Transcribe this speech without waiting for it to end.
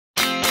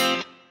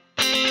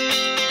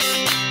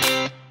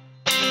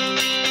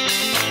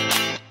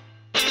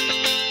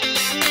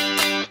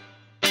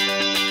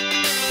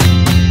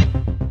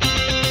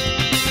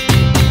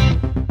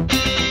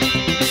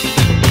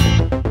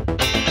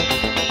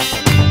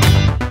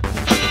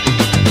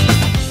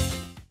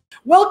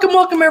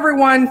Welcome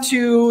everyone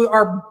to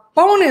our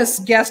bonus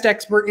guest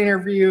expert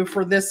interview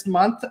for this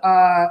month.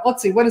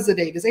 Let's see, what is the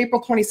date? It's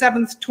April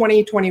 27th,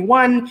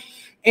 2021.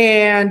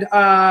 And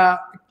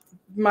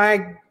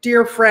my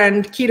dear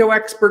friend, keto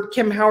expert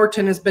Kim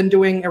Howerton has been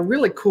doing a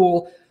really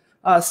cool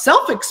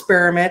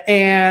self-experiment,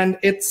 and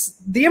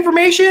it's the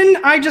information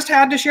I just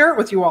had to share it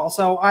with you all.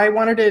 So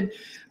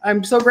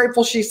I'm so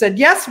grateful she said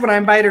yes when I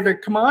invited her to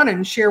come on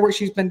and share what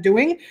she's been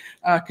doing,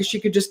 because she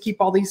could just keep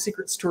all these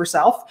secrets to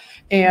herself.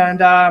 And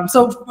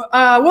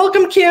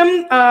welcome,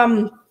 Kim.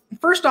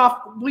 First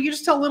off, will you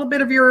just tell a little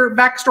bit of your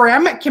backstory? I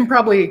met Kim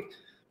probably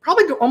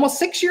almost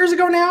 6 years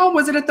ago now.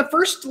 Was it at the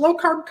first low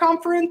carb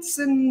conference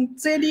in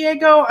San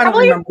Diego? I don't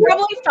remember.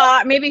 Probably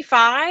five, maybe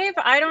five.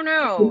 I don't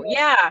know.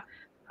 Yeah.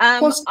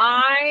 I've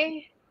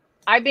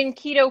been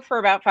keto for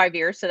about 5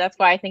 years, so that's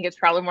why I think it's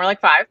probably more like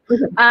five.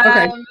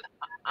 Okay.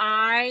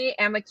 I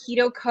am a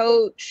keto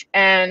coach,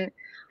 and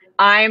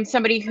I'm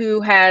somebody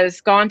who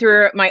has gone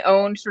through my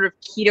own sort of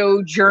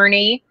keto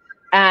journey,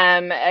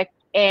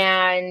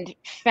 and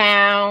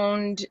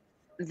found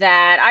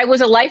that I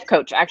was a life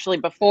coach actually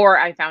before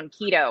I found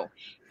keto.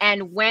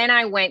 And when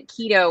I went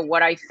keto,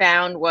 what I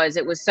found was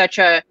it was such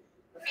a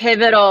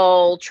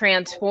pivotal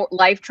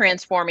life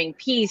transforming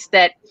piece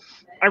that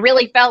I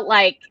really felt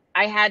like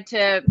I had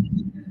to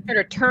sort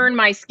of turn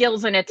my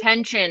skills and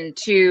attention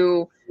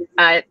to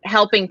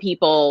helping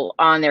people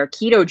on their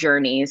keto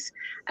journeys.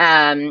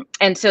 And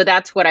so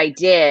that's what I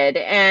did.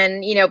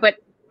 And, but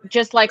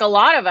just like a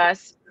lot of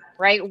us,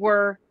 right,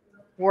 we're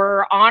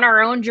on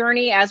our own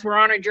journey as we're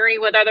on a journey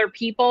with other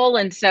people.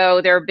 And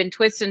so there have been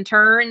twists and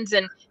turns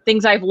and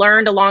things I've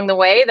learned along the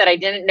way that I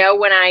didn't know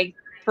when I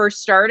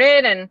first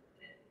started.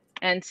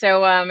 And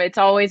so it's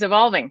always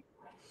evolving.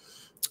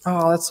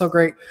 Oh, that's so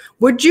great.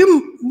 Would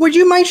you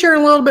mind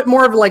sharing a little bit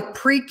more of like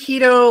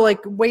pre-keto,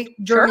 like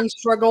weight journey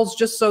struggles,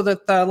 just so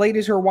that the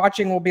ladies who are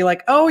watching will be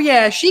like, oh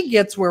yeah, she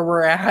gets where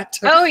we're at.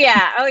 Oh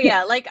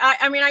yeah. Like,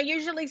 I mean, I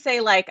usually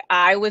say like,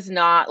 I was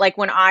not like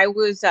when I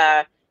was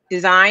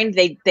designed,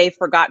 they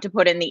forgot to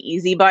put in the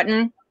easy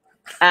button.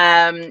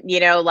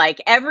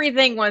 Like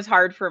everything was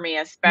hard for me,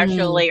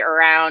 especially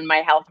around my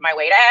health, my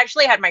weight. I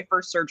actually had my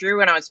first surgery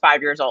when I was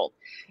 5 years old.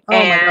 Oh,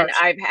 and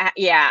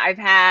I've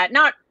had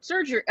not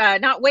surgery,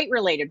 not weight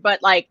related,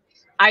 but like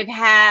I've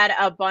had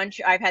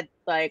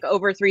like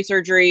over 3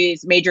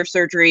 surgeries, major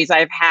surgeries.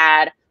 I've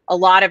had a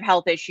lot of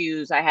health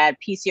issues. I had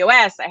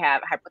PCOS, I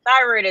have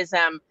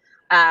hypothyroidism,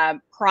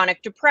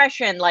 chronic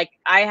depression. Like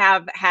I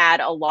have had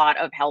a lot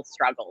of health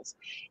struggles.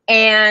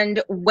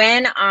 And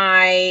when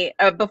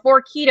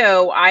before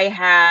keto,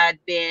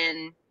 I've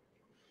been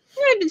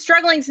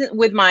struggling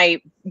with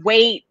my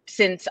weight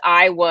since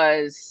I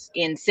was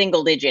in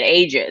single digit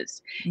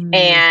ages,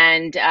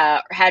 and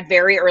had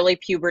very early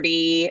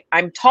puberty.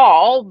 I'm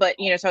tall, but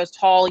so I was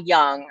tall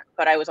young,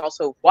 but I was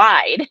also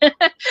wide.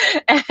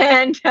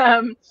 And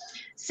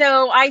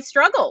so I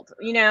struggled,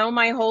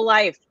 my whole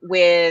life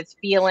with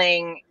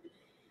feeling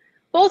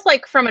both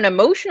like from an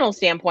emotional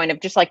standpoint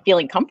of just like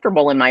feeling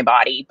comfortable in my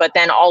body, but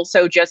then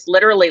also just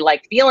literally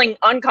like feeling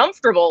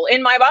uncomfortable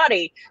in my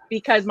body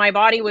because my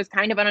body was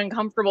kind of an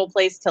uncomfortable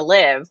place to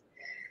live.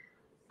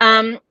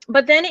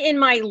 But then in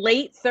my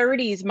late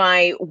 30s,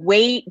 my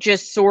weight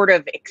just sort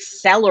of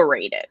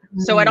accelerated.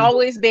 So I'd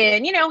always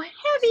been,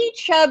 heavy,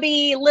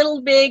 chubby,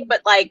 little big, but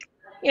like,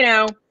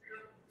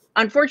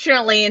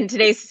 unfortunately in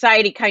today's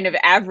society, kind of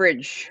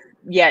average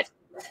yet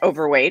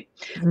overweight.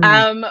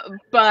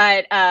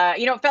 But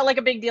it felt like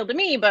a big deal to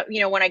me. But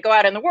when I go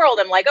out in the world,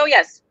 I'm like, oh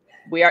yes,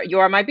 you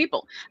are my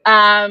people.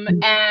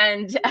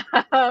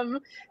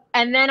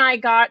 And then I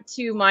got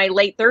to my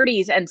late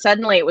 30s, and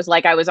suddenly it was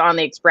like I was on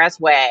the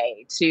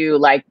expressway to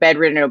like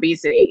bedridden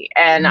obesity,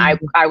 and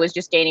I was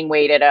just gaining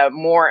weight at a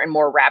more and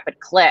more rapid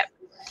clip.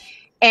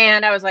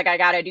 And I was like, I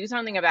got to do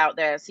something about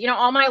this.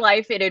 All my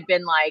life it had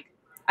been like,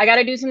 I got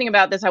to do something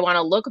about this. I want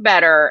to look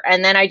better.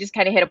 And then I just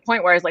kind of hit a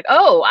point where I was like,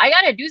 oh, I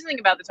got to do something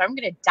about this. I'm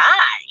going to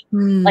die.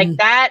 Like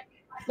that,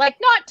 like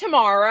not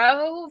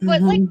tomorrow,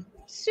 but like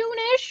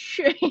soonish,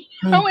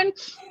 and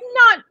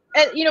not,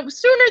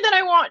 sooner than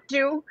I want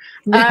to.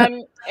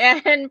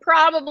 And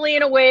probably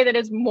in a way that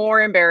is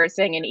more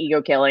embarrassing and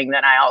ego killing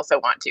than I also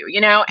want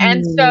to,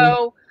 And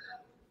so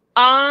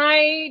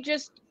I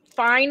just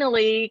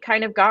finally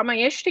kind of got my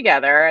ish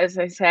together, as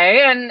I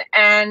say,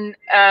 and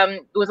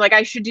was like,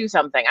 I should do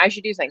something.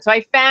 So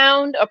I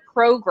found a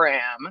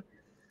program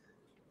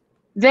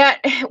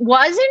that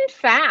was, in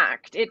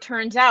fact, it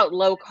turns out,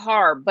 low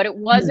carb, but it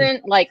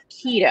wasn't like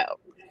keto.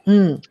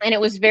 And it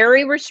was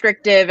very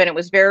restrictive, and it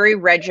was very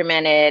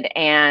regimented,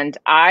 and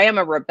I am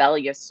a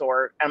rebellious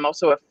sort. I'm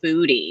also a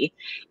foodie.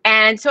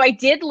 And so I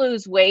did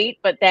lose weight,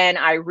 but then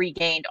I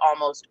regained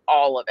almost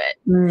all of it.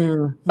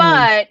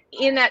 But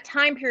in that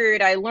time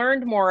period, I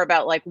learned more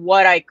about like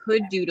what I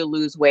could do to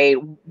lose weight.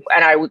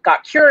 And I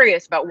got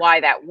curious about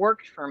why that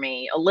worked for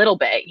me a little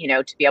bit,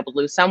 to be able to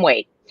lose some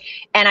weight.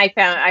 And I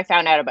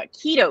found out about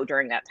keto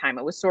during that time.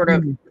 It was sort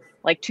of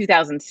like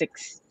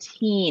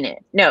 2016,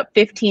 no,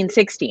 15,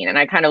 16. And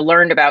I kind of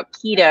learned about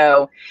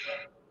keto,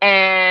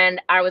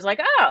 and I was like,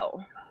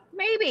 oh,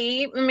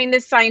 maybe, I mean,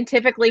 this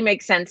scientifically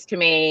makes sense to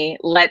me.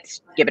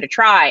 Let's give it a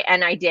try.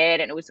 And I did,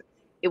 and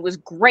it was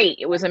great.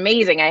 It was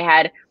amazing. I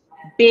had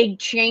big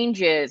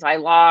changes. I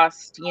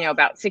lost,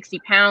 about 60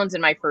 pounds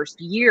in my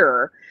first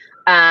year.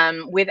 Well, I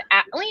mean,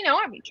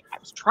 I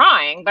was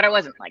trying, but I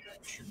wasn't like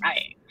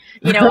trying.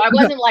 I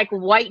wasn't like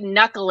white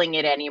knuckling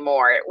it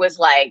anymore. It was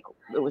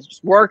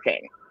just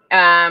working.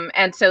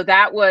 And so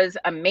that was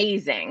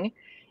amazing.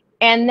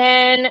 And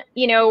then,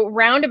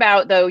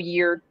 roundabout though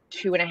year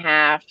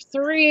 2.5,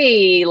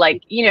 3,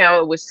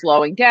 it was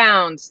slowing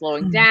down,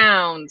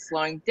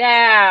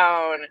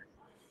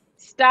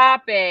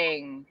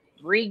 stopping,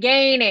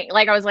 regaining.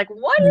 Like, I was like,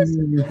 what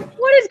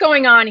is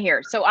going on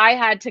here? So I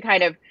had to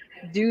kind of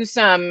do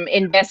some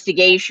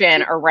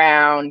investigation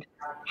around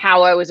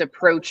how I was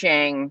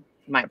approaching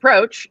my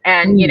approach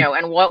and,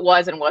 and what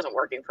was and wasn't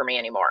working for me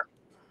anymore.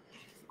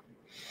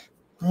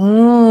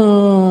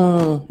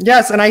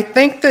 Yes. And I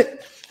think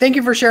thank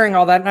you for sharing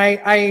all that.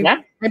 And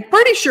I'm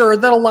pretty sure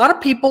that a lot of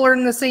people are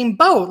in the same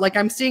boat. Like,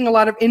 I'm seeing a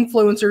lot of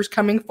influencers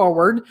coming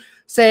forward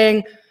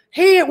saying,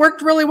 hey, it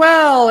worked really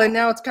well. And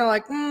now it's kind of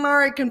like, all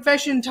right,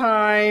 confession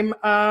time.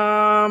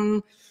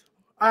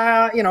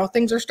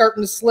 Things are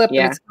starting to slip and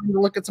it's time to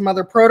look at some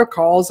other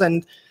protocols.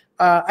 And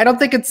I don't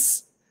think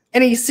it's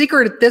any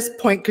secret at this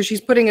point because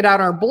she's putting it out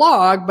on our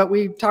blog, but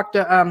we talked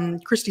to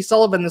Christy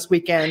Sullivan this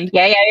weekend.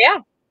 Yeah.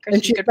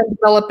 And she's been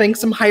developing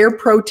some higher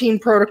protein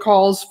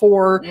protocols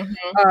for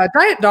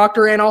Diet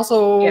Doctor and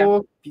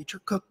also future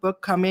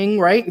cookbook coming,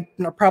 right?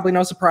 Probably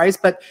no surprise,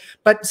 but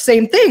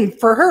same thing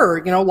for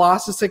her,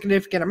 lost a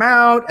significant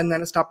amount and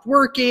then it stopped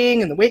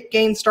working and the weight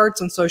gain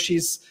starts. And so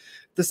she's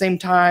the same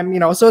time,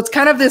 so it's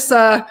kind of this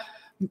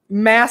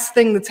mass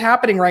thing that's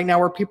happening right now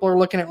where people are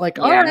looking at like,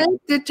 all right,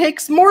 it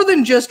takes more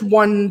than just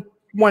one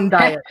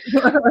diet.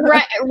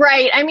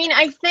 Right. I mean,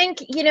 I think,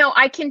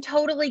 I can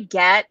totally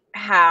get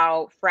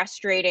how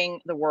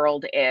frustrating the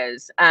world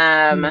is.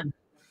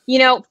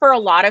 For a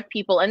lot of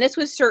people, and this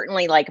was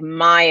certainly like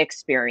my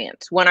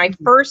experience. When I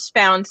first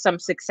found some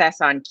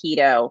success on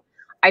keto,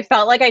 I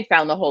felt like I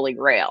found the Holy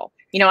Grail.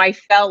 I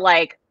felt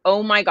like,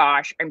 oh my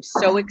gosh, I'm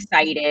so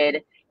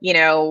excited.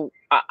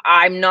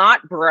 I'm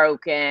not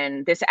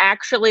broken. This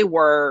actually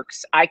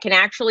works. I can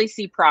actually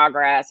see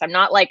progress. I'm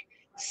not like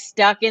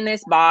stuck in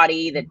this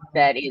body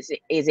that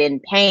is in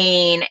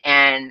pain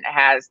and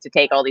has to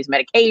take all these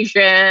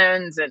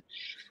medications.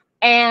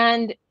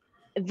 And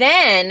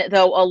then,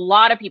 though, a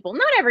lot of people,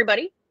 not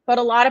everybody, but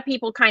a lot of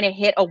people kind of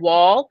hit a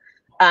wall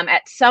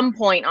at some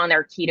point on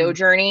their keto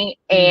journey.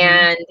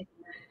 And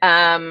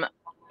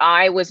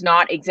I was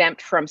not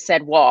exempt from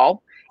said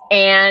wall.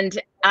 And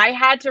I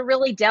had to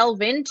really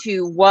delve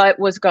into what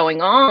was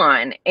going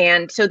on.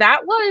 And so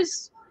that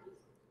was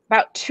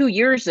about 2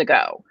 years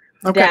ago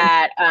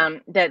that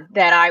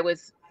I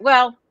was,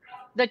 well,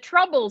 the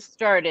troubles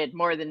started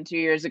more than 2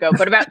 years ago,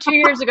 but about 2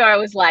 years ago, I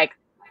was like,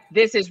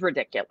 this is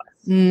ridiculous.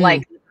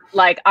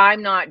 Like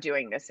I'm not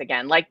doing this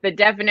again. Like the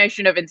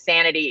definition of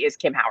insanity is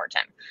Kim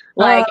Howerton.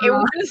 Like it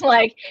was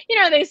like,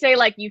 they say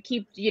like you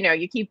keep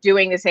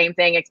doing the same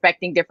thing,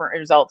 expecting different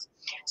results.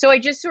 So I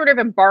just sort of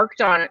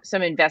embarked on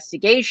some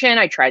investigation.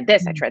 I tried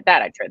this, I tried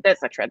that, I tried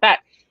this, I tried that.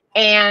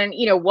 And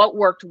what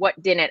worked,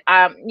 what didn't.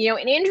 And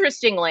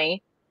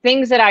interestingly,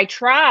 things that I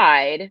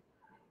tried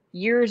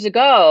years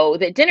ago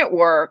that didn't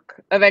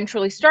work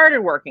eventually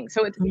started working.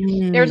 So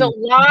there's a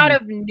lot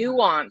of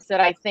nuance that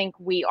I think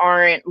we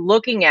aren't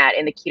looking at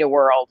in the keto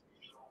world.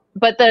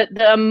 But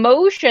the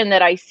emotion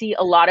that I see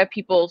a lot of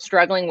people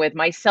struggling with,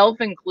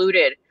 myself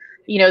included,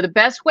 the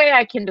best way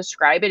I can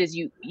describe it is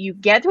you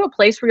get to a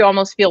place where you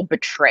almost feel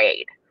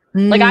betrayed.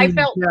 Like I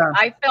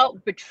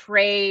felt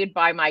betrayed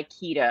by my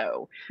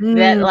keto,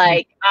 that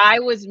like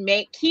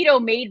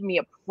keto made me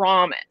a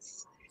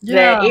promise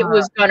that it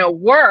was going to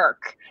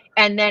work.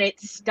 And then it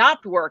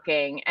stopped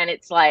working and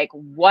it's like,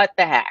 what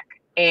the heck?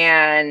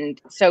 And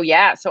so,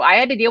 so I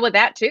had to deal with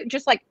that too.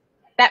 Just like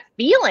that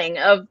feeling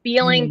of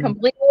feeling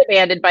completely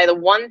abandoned by the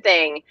one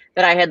thing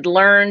that I had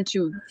learned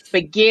to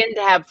begin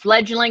to have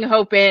fledgling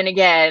hope in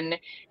again.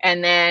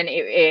 And then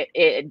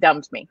it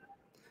dumped me.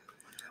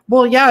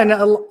 Well, yeah. And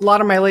a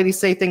lot of my ladies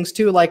say things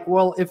too, like,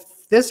 well, if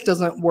this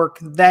doesn't work,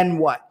 then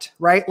what?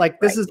 Right? Like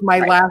this is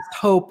my last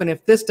hope. And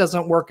if this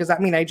doesn't work, does that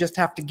mean I just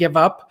have to give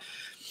up?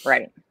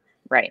 Right.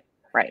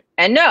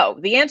 And no,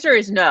 the answer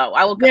is no.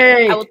 I will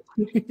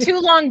too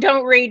long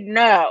don't read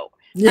no.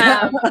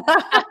 Yeah.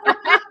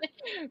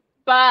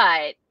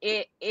 But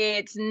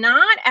it's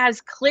not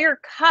as clear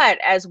cut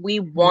as we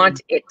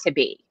want it to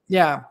be.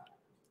 Yeah.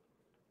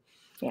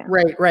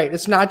 Right.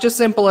 It's not just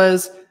simple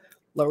as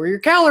lower your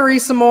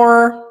calories some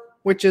more,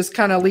 which is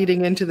kind of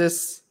leading into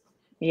this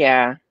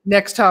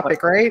next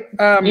topic, right?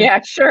 Yeah,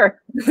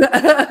 sure.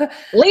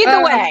 Lead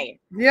the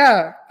way.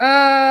 Yeah.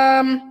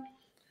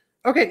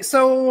 Okay,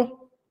 so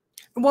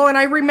well, and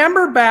I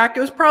remember back,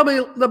 it was probably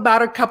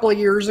about a couple of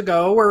years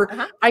ago where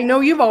I know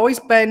you've always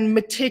been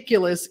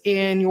meticulous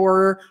in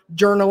your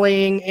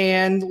journaling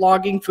and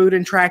logging food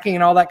and tracking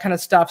and all that kind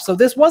of stuff. So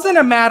this wasn't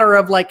a matter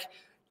of like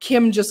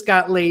Kim just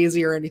got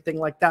lazy or anything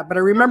like that. But I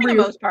remember for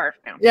the most part.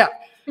 No. Yeah.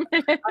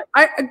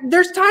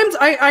 There's times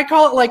I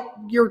call it like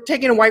you're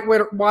taking a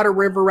whitewater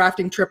river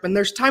rafting trip, and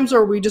there's times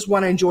where we just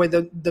want to enjoy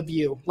the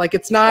view. Like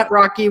it's not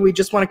rocky. We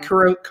just want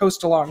to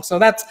coast along. So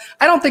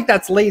I don't think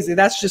that's lazy.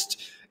 That's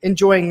just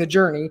enjoying the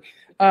journey.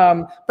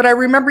 But I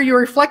remember you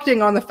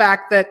reflecting on the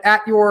fact that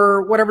at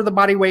your, whatever the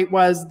body weight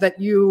was, that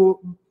you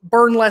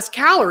burn less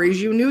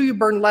calories. You knew you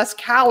burned less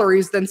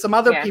calories than some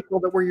other people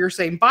that were your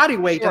same body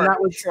weight. And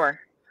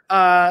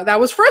that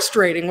was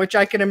frustrating, which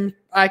I can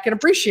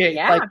appreciate.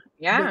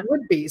 Yeah. It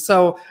would be.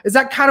 So is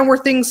that kind of where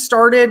things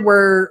started,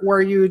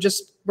 where you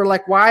just were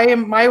like, why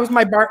was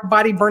my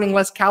body burning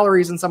less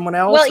calories than someone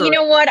else? Well, you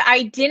know what?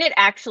 I didn't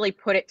actually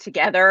put it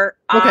together.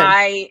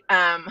 Okay.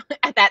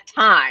 At that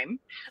time,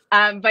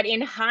 but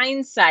in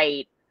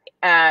hindsight,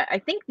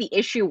 I think the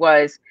issue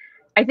was,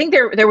 I think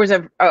there was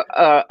a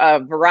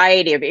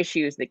variety of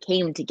issues that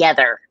came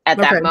together at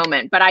that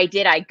moment. But I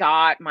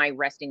got my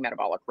resting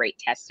metabolic rate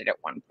tested at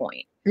one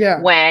point.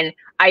 Yeah. When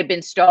I'd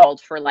been stalled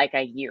for like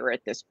a year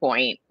at this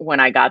point when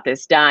I got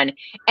this done.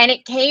 And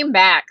it came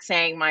back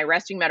saying my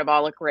resting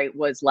metabolic rate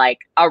was like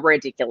a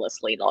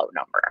ridiculously low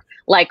number,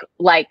 like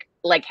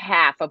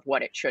half of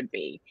what it should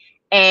be.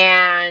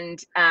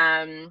 And,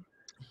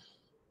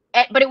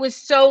 but it was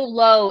so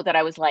low that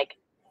I was like,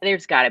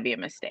 there's got to be a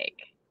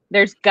mistake.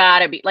 There's got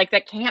to be, like,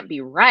 that can't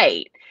be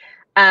right.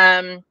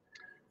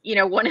 You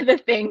know, one of the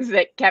things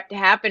that kept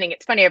happening,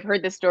 it's funny, I've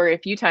heard this story a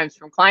few times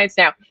from clients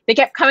now. They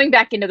kept coming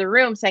back into the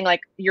room saying,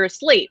 like, you're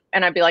asleep.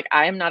 And I'd be like,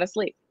 I am not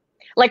asleep.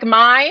 Like,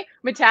 my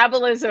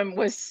metabolism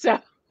was so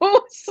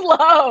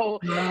slow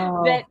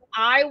that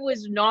I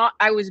was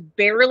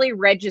barely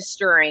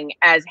registering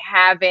as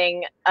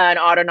having an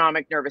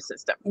autonomic nervous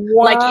system.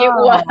 Like, it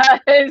was,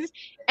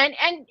 and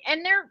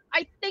there,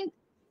 I think,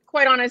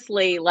 quite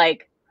honestly,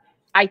 like,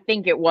 I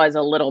think it was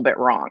a little bit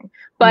wrong,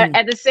 but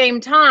at the same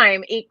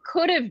time, it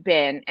could have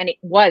been, and it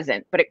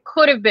wasn't, but it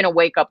could have been a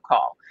wake-up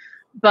call.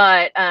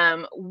 But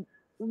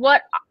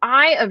what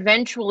I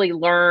eventually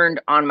learned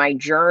on my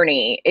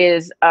journey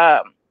is,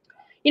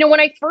 you know, when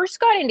I first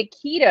got into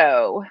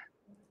keto,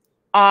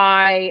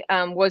 I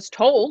was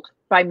told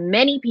by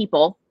many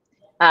people,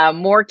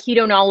 more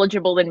keto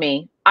knowledgeable than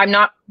me. I'm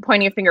not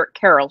pointing a finger at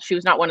Carole. She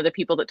was not one of the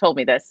people that told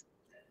me this.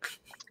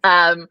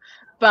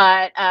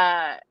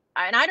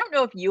 And I don't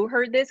know if you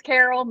heard this,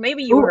 Carole.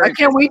 Maybe you heard. I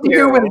can't wait to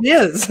hear what it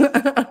is.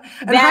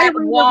 And hi,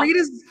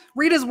 Rita.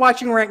 Rita's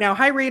watching right now.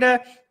 Hi,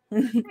 Rita.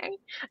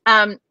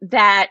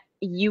 That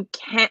you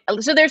can't.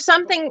 So there's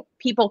something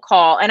people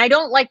call, and I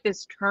don't like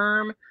this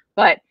term,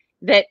 but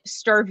that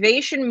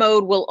starvation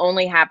mode will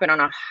only happen on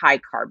a high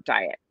carb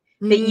diet.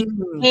 That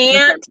you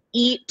can't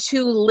eat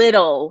too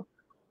little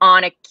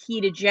on a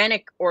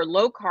ketogenic or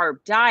low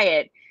carb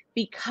diet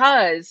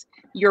because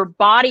your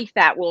body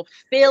fat will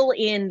fill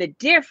in the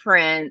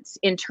difference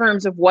in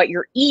terms of what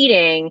you're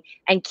eating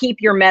and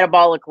keep your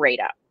metabolic rate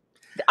up.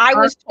 I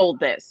was told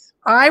this.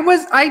 I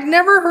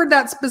never heard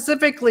that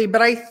specifically,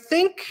 but I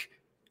think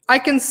I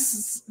can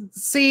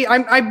see,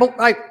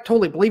 I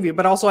totally believe you,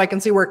 but also I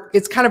can see where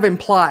it's kind of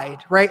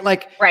implied, right?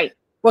 Like, right.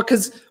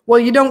 Well,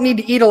 you don't need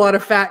to eat a lot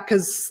of fat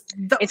because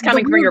it's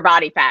coming from your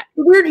body fat.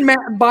 The weird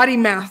body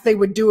math they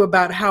would do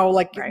about how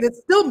like it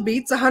still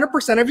beats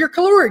 100% of your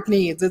caloric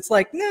needs. It's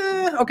like,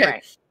 nah,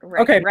 okay,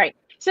 right.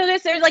 So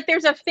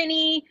there's a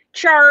Finney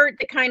chart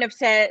that kind of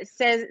says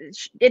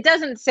it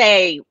doesn't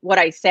say what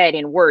I said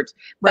in words,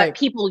 but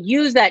people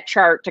use that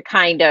chart to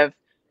kind of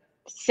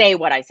say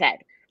what I said.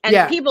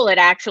 And people had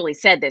actually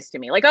said this to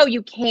me, like, oh,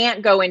 you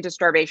can't go into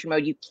starvation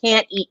mode. You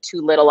can't eat too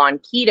little on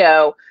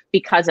keto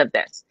because of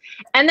this.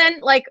 And then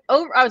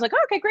I was like,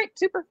 oh, okay, great,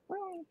 super.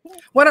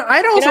 What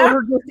I'd also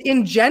heard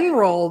in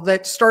general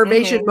that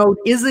starvation mode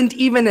isn't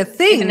even a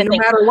thing, no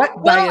matter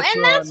what diet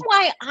you're on. That's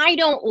why I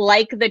don't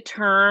like the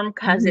term,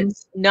 because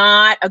it's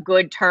not a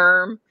good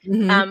term.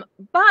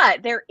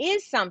 But there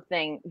is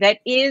something that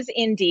is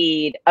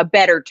indeed a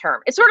better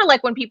term. It's sort of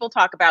like when people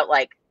talk about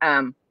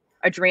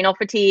adrenal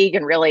fatigue,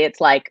 and really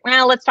it's like,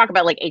 well, let's talk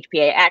about like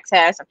HPA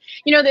access.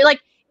 You know,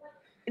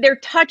 they're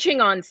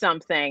touching on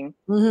something,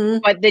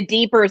 but the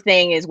deeper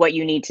thing is what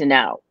you need to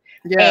know.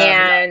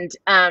 And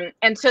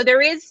so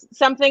there is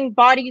something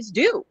bodies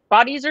do.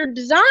 Bodies are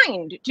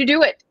designed to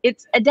do it.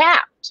 It's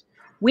adapt.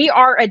 We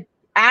are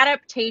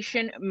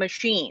adaptation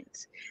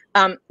machines.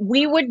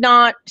 We would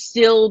not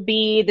still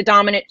be the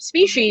dominant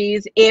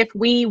species if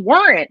we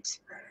weren't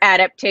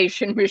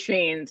adaptation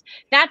machines.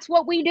 That's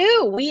what we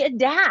do. We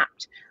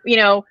adapt. You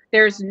know,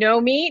 there's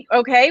no meat.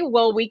 Okay,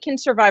 well, we can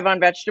survive on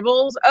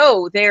vegetables.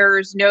 Oh,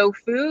 there's no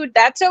food.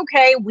 That's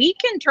okay. We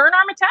can turn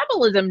our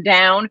metabolism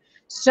down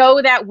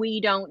so that we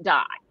don't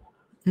die.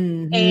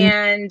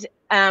 And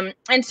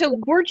so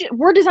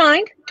we're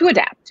designed to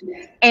adapt.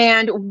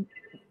 And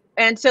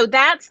so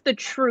that's the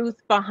truth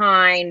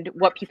behind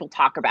what people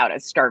talk about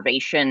as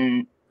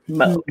starvation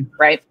mode,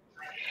 right?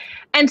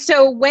 And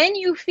so when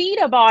you feed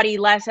a body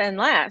less and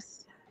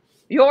less,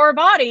 your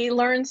body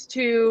learns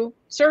to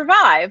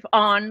survive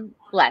on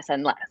less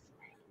and less.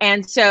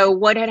 And so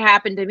what had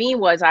happened to me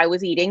was I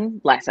was eating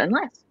less and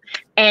less.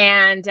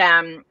 And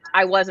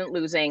I wasn't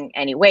losing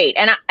any weight.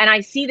 And I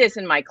see this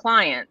in my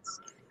clients.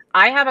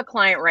 I have a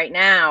client right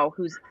now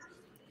who's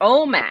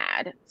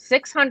OMAD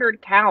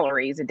 600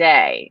 calories a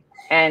day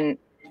and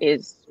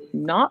is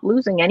not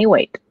losing any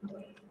weight.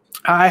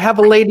 I have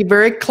a lady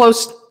very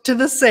close to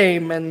the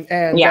same,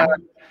 and yeah.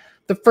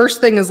 The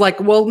first thing is like,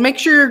 well, make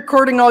sure you're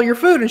recording all your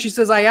food, and she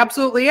says, I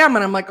absolutely am,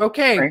 and I'm like,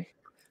 okay.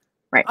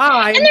 Right.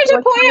 And there's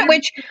a point at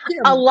which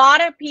a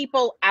lot of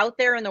people out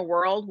there in the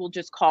world will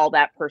just call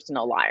that person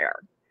a liar.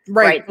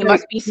 Right. They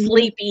must be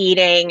sleep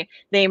eating.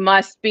 They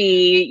must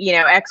be, you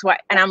know, X, Y.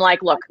 And I'm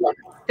like, look,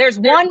 there's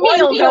one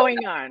meal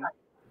going on.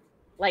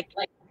 Like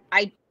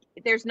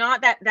there's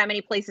not that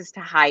many places to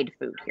hide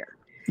food here.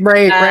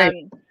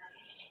 Right.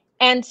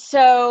 And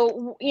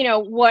so, you know,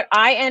 what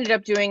I ended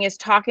up doing is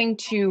talking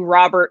to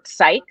Robert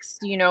Sykes.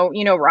 You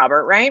know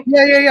Robert, right?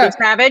 Yeah. Big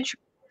Savage.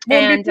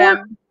 Well,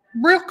 and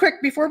real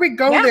quick, before we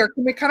go there,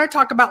 can we kind of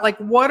talk about like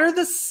what are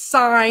the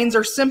signs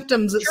or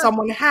symptoms that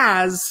someone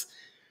has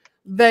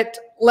that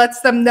lets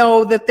them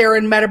know that they're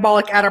in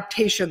metabolic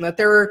adaptation, that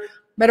their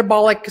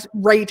metabolic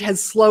rate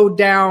has slowed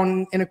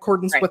down in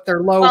accordance with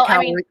their low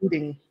calorie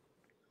eating?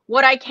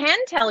 What I can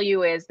tell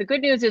you is the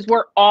good news is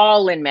we're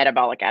all in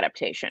metabolic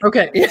adaptation.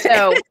 Okay.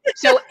 So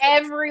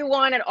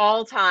everyone at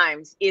all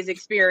times is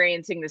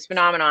experiencing this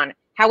phenomenon.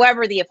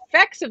 However, the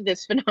effects of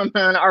this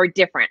phenomenon are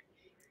different.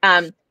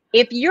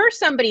 If you're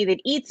somebody that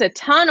eats a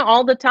ton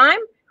all the time,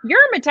 your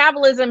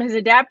metabolism has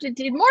adapted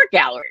to more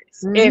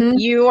calories. If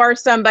you are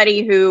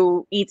somebody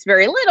who eats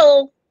very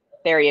little,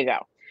 there you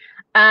go.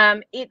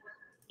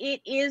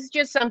 It is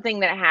just something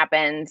that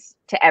happens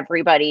to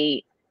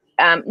everybody.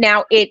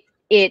 Now it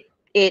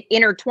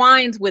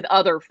intertwines with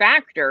other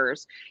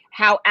factors,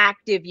 how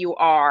active you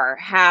are,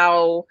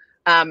 how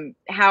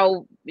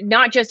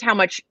not just how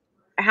much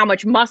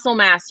muscle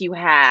mass you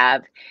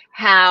have,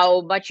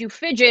 how much you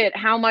fidget,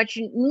 how much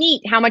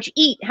eat, how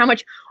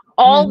much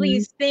all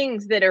these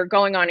things that are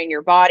going on in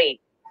your body.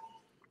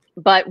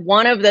 But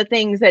one of the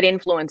things that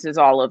influences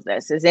all of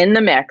this is in the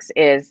mix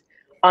is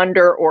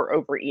under or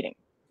overeating.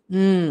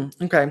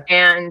 Okay.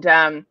 And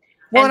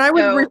well, and I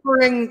was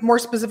referring more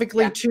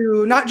specifically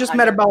to not just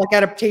metabolic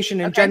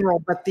adaptation in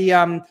general, but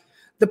the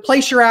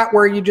place you're at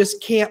where you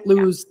just can't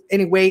lose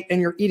any weight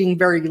and you're eating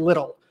very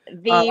little.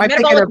 The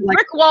metabolic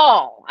brick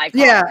wall.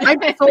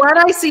 So what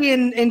I see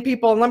in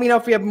people, and let me know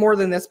if you have more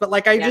than this, but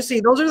like I just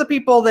see those are the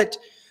people that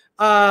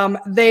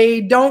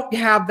they don't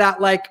have that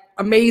like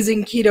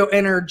amazing keto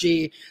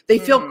energy. They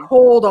feel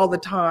cold all the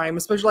time,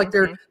 especially like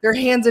their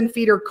hands and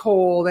feet are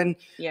cold, and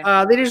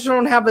they just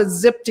don't have a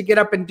zip to get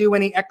up and do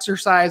any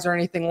exercise or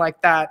anything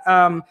like that.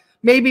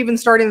 Maybe even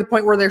starting to the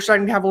point where they're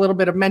starting to have a little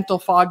bit of mental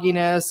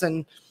fogginess,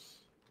 and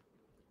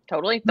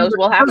totally those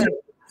will happen.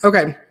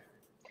 Okay.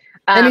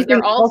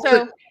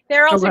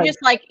 They're also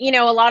just like, you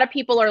know, a lot of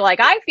people are like,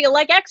 I feel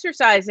like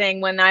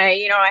exercising when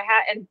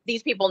and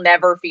these people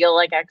never feel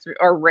like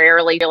or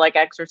rarely feel like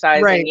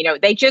exercising. Right. You know,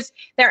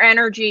 their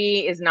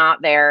energy is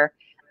not there.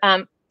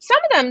 Some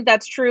of them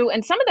that's true.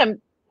 And some of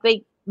them,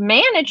 they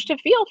manage to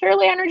feel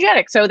fairly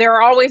energetic. So there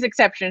are always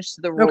exceptions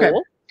to the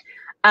rule.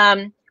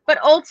 But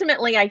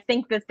ultimately, I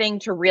think the thing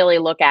to really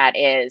look at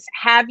is,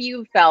 have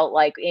you felt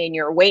like in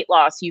your weight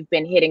loss, you've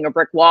been hitting a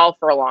brick wall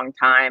for a long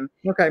time?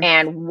 Okay.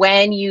 And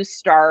when you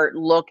start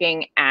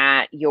looking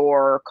at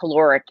your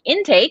caloric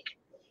intake,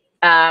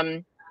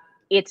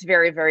 it's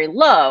very, very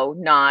low,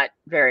 not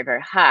very,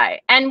 very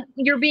high. And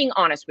you're being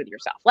honest with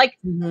yourself. Like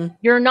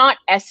you're not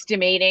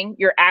estimating,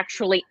 you're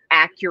actually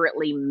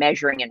accurately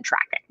measuring and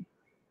tracking.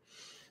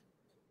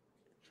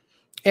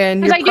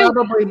 And you're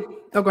probably,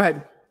 go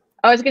ahead.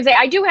 I was going to say,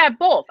 I do have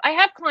both. I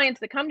have clients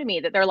that come to me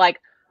that they're like,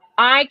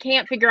 I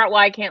can't figure out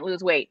why I can't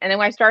lose weight. And then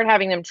when I start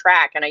having them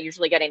track, and I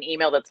usually get an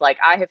email that's like,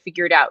 I have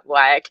figured out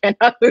why I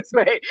cannot lose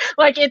weight.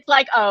 Like, it's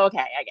like, oh, okay,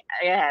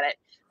 I get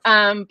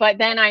it. But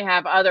then I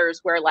have others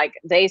where like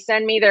they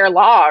send me their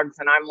logs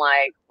and I'm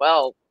like,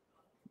 well,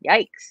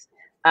 yikes.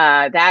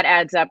 That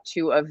adds up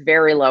to a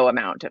very low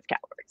amount of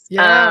calories.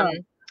 Yeah.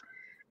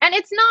 And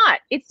it's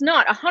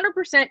not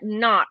 100%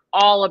 not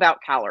all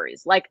about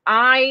calories. Like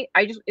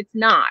it's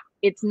not.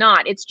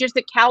 It's just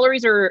that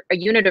calories are a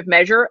unit of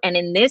measure. And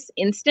in this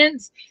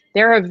instance,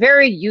 they're a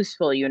very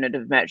useful unit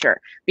of measure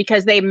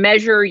because they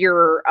measure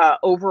your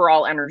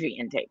overall energy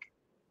intake.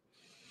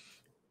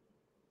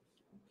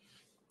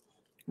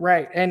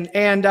 Right.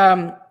 And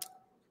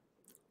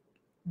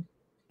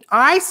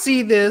I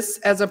see this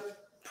as a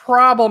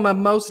problem of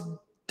most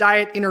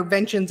diet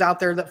interventions out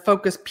there that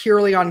focus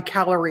purely on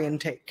calorie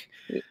intake.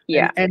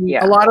 And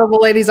a lot of the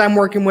ladies I'm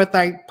working with,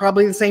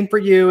 probably the same for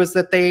you, is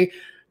that they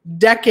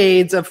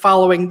decades of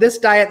following this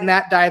diet and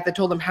that diet that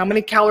told them how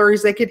many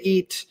calories they could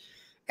eat,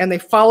 and they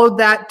followed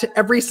that to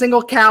every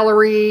single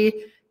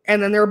calorie, and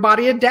then their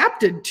body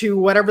adapted to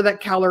whatever that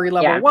calorie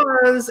level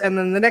was. And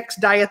then the next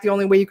diet, the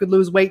only way you could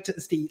lose weight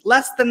is to eat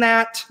less than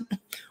that,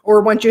 or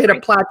once you hit a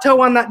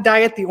plateau on that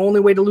diet, the only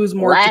way to lose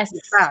more is to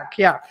get back.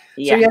 So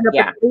you end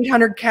up with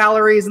 800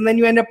 calories, and then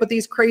you end up with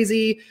these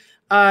crazy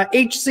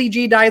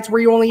HCG diets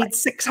where you only eat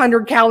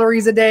 600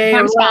 calories a day.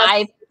 Times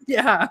 5.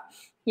 Yeah.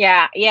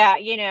 Yeah. Yeah.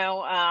 You know,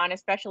 on a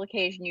special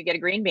occasion, you get a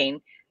green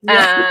bean.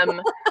 Yeah.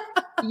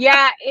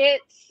 Yeah,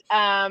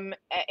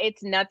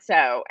 it's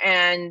nutso.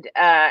 And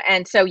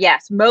so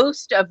yes,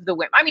 most of the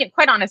women, I mean,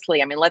 quite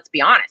honestly, I mean, let's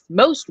be honest,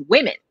 most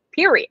women,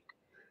 period,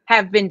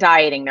 have been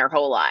dieting their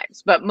whole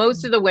lives, but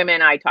most of the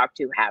women I talk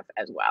to have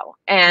as well.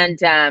 And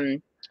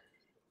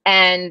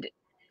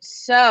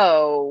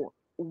so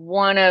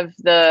one of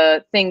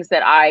the things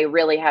that I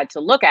really had to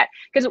look at,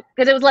 because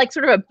it was like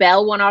sort of a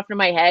bell went off in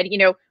my head, you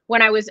know,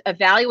 when I was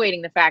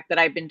evaluating the fact that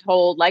I've been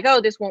told like,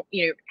 oh, this won't,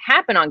 you know,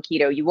 happen on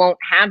keto. You won't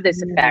have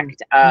this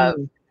effect of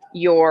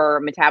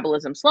your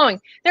metabolism slowing.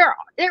 There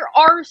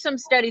are some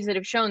studies that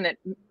have shown that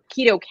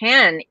keto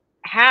can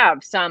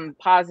have some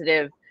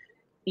positive,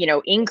 you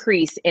know,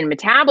 increase in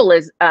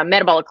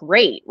metabolic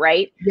rate,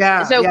 right?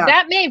 Yeah. So Yeah.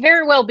 that may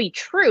very well be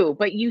true,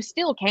 but you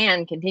still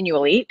can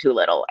continually eat too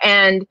little.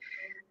 And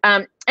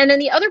then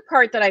the other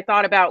part that I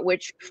thought about,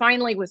 which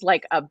finally was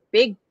like a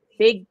big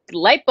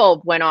light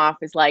bulb went off,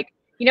 is like,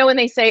 you know, when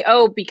they say,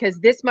 oh, because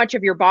this much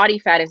of your body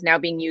fat is now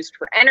being used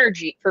for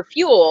energy, for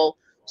fuel,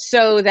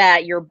 so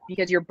that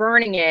because you're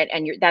burning it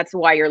and that's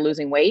why you're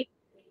losing weight.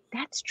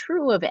 That's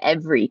true of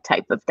every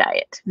type of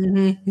diet.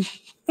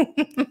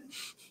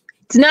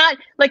 It's not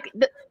like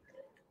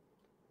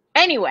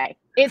anyway,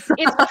 it's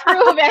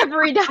true of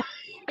every diet.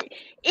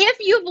 If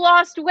you've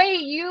lost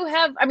weight,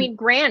 I mean,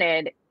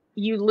 granted,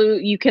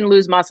 you can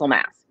lose muscle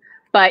mass,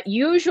 but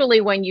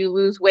usually when you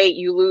lose weight,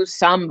 you lose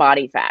some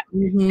body fat.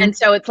 And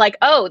so it's like,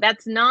 oh,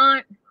 that's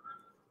not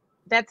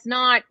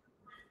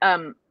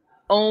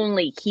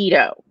only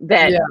keto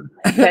that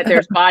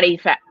there's body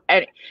fat.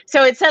 And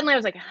so it suddenly I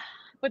was like,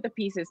 put the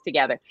pieces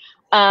together.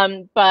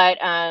 But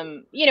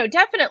you know,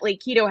 definitely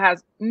keto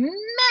has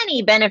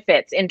many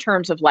benefits in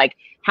terms of like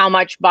how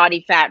much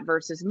body fat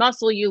versus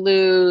muscle you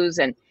lose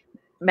and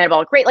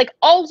metabolic rate, like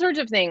all sorts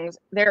of things.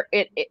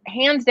 It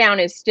hands down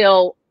is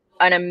still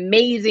an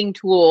amazing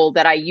tool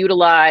that I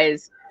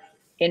utilize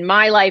in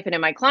my life and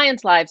in my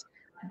clients' lives.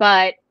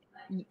 But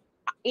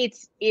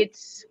it's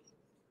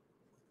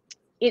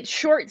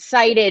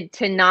short-sighted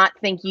to not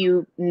think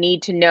you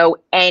need to know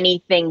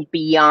anything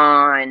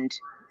beyond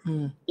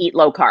eat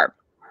low carb.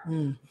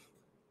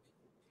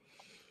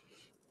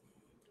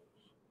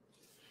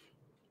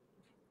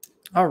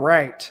 All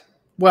right.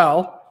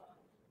 Well,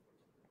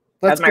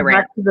 let's go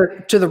back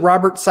to the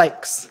Robert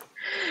Sykes.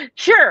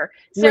 Sure.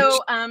 So,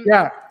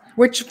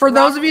 which for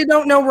those of you who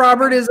don't know,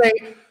 Robert is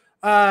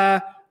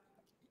a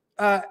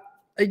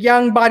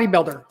young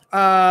bodybuilder.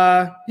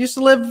 Used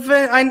to live.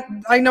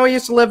 I know he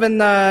used to live in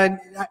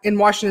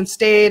Washington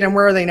State, and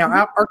where are they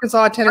now?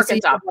 Arkansas,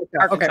 Tennessee,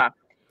 Arkansas. Okay.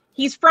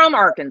 He's from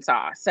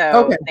Arkansas,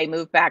 so they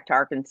moved back to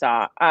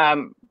Arkansas.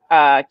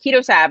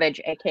 Keto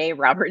Savage, aka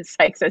Robert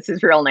Sykes, that's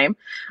his real name,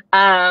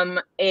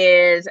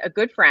 is a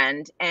good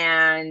friend,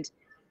 and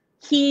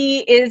he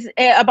is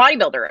a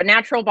bodybuilder, a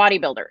natural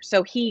bodybuilder.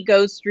 So he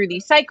goes through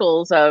these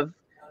cycles of,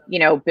 you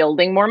know,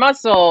 building more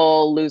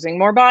muscle, losing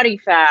more body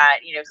fat,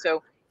 you know.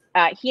 So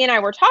he and I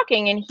were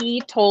talking, and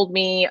he told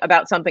me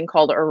about something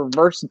called a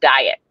reverse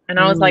diet. And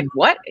I was like,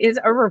 what is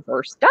a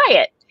reverse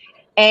diet?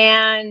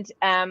 And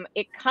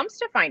it comes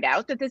to find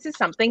out that this is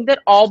something that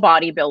all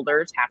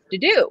bodybuilders have to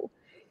do,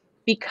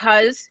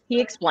 because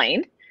he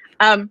explained,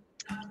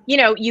 you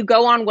know, you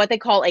go on what they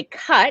call a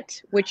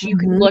cut, which you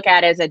can look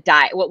at as a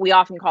diet, what we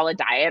often call a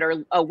diet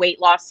or a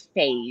weight loss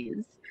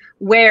phase,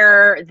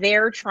 where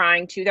they're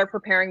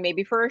preparing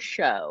maybe for a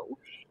show,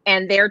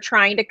 and they're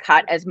trying to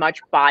cut as much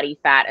body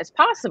fat as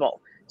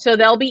possible. So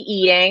they'll be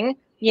eating,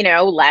 you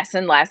know, less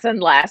and less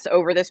and less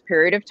over this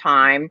period of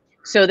time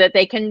so that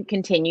they can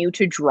continue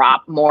to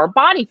drop more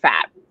body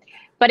fat.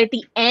 But at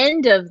the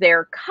end of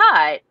their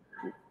cut,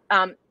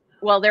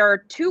 well, there are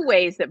two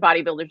ways that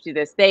bodybuilders do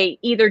this. They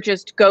either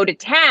just go to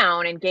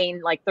town and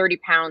gain like 30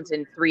 pounds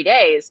in 3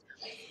 days,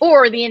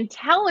 or the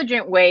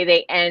intelligent way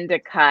they end a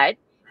cut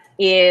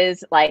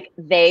is like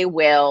they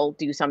will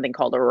do something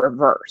called a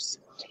reverse.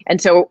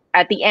 And so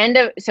at the end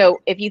of, so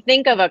if you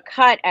think of a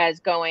cut as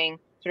going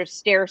sort of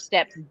stair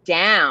steps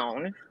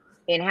down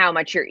in how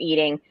much you're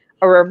eating,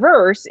 a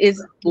reverse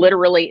is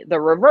literally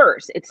the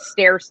reverse. It's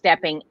stair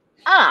stepping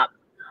up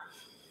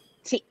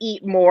to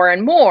eat more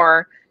and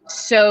more,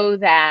 so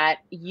that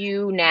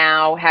you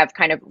now have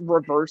kind of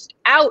reversed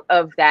out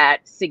of that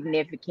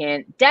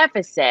significant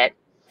deficit.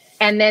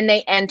 And then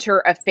they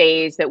enter a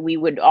phase that we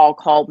would all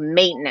call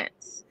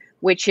maintenance,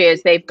 which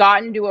is they've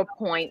gotten to a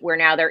point where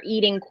now they're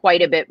eating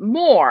quite a bit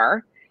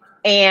more,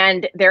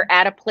 and they're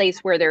at a place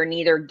where they're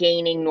neither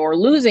gaining nor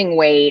losing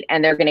weight,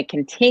 and they're going to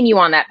continue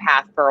on that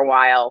path for a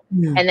while.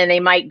 And then they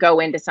might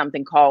go into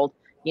something called,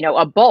 you know,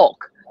 a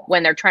bulk,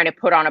 when they're trying to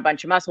put on a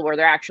bunch of muscle, where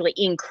they're actually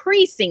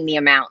increasing the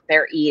amount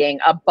they're eating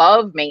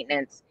above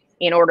maintenance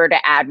in order to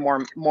add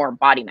more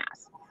body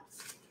mass.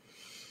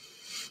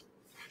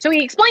 So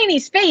he explained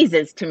these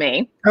phases to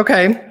me.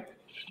 Okay.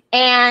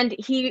 And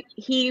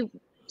he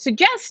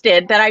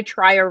suggested that I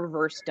try a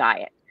reverse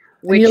diet,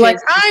 And you're like,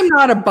 I'm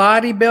not a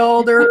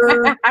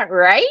bodybuilder.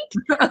 Right?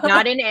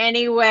 Not in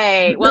any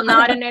way. Well,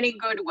 not in any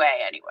good way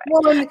anyway.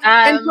 Well,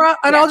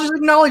 and I'll just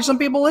acknowledge some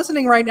people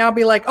listening right now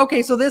be like,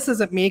 okay, so this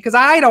isn't me because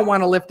I don't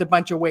want to lift a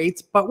bunch of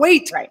weights. But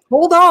wait,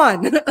 hold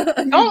on.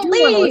 Don't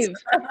leave.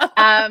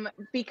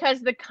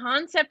 Because the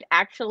concept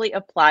actually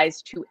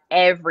applies to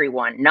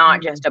everyone,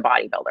 not just a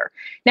bodybuilder.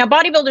 Now,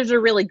 bodybuilders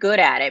are really good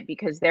at it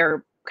because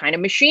they're kind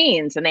of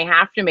machines and they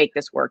have to make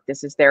this work.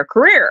 This is their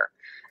career.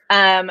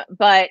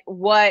 But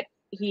what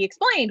he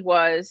explained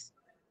was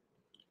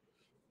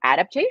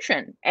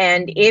adaptation.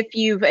 And if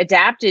you've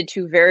adapted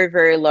to very,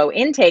 very low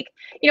intake,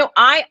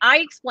 I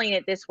explain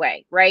it this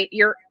way, right?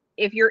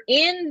 If you're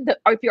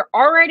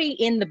already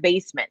in the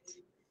basement,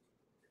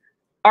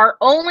 our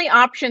only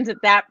options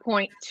at that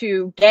point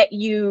to get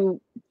you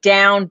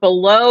down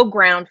below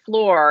ground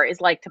floor is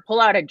like to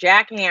pull out a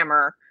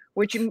jackhammer,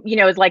 which,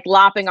 is like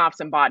lopping off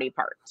some body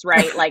parts,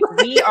 right? Like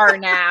we are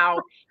now,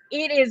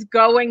 it is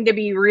going to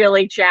be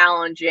really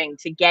challenging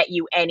to get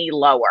you any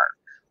lower.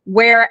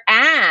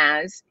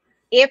 Whereas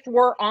if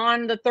we're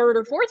on the 3rd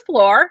or 4th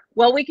floor,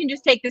 well, we can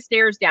just take the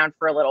stairs down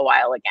for a little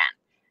while again.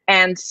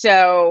 And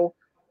so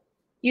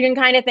you can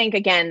kind of think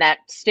again, that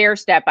stair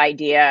step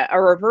idea.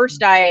 A reverse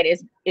diet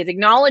is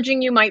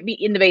acknowledging you might be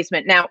in the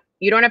basement. Now,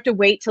 you don't have to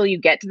wait till you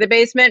get to the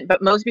basement,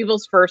 but most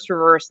people's first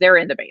reverse, they're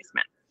in the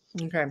basement.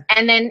 Okay.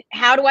 And then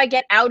how do I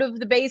get out of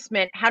the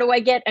basement? How do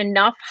I get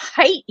enough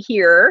height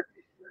here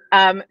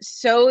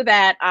so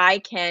that I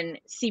can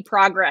see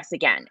progress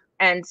again?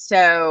 And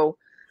so,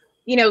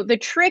 the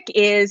trick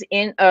is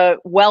in a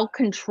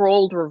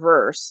well-controlled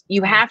reverse,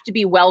 you have to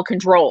be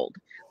well-controlled,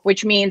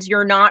 which means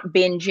you're not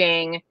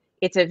binging.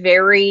 It's a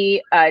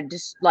very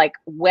just like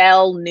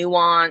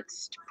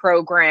well-nuanced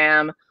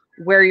program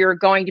where you're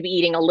going to be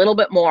eating a little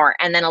bit more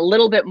and then a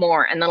little bit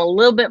more and then a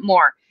little bit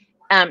more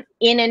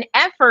in an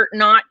effort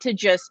not to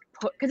just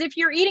put, because if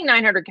you're eating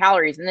 900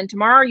 calories and then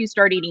tomorrow you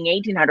start eating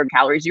 1,800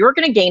 calories, you're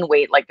going to gain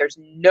weight like there's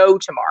no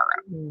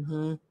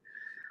tomorrow.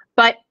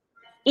 But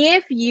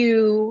if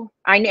you,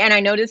 and I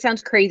know this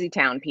sounds crazy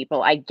town,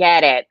 people, I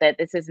get it, that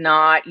this is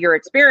not your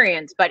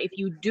experience, but if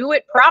you do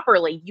it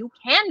properly, you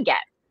can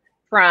get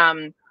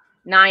from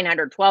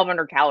 900,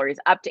 1,200 calories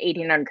up to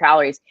 1,800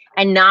 calories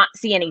and not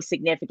see any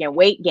significant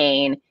weight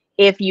gain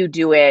if you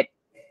do it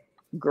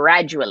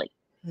gradually.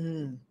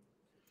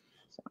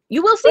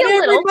 You will see a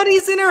little.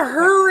 Everybody's in a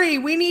hurry.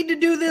 We need to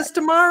do this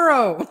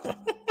tomorrow.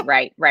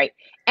 Right.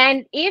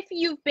 And if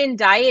you've been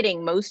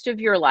dieting most of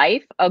your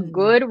life, a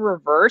good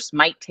reverse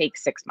might take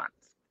 6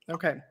 months.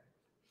 Okay.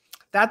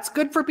 That's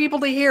good for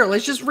people to hear.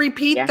 Let's just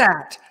repeat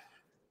that.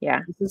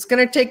 Yeah. It's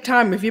going to take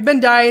time. If you've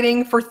been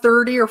dieting for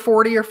 30 or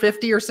 40 or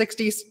 50 or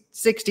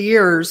 60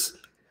 years,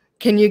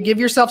 can you give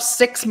yourself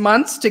 6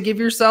 months to give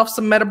yourself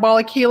some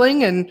metabolic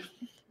healing and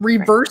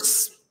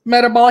reverse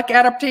metabolic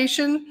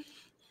adaptation?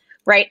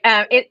 Right.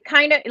 It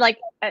kind of like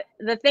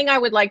the thing I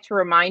would like to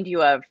remind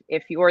you of,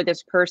 if you're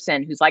this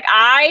person who's like,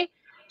 I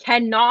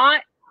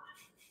cannot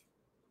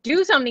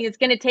do something that's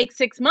going to take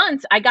 6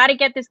 months. I got to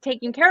get this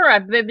taken care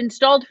of. I've been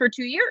stalled for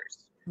 2 years.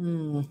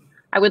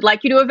 I would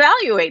like you to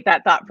evaluate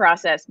that thought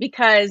process,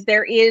 because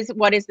there is,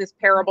 what is this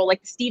parable? Like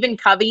Stephen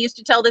Covey used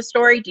to tell this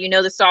story. Do you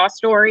know the Saw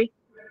story?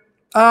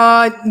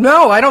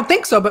 No, I don't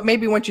think so, but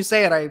maybe once you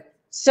say it,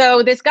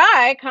 So this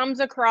guy comes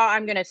across,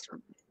 I'm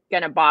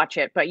gonna botch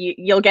it, but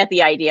you'll get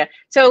the idea.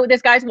 So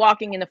this guy's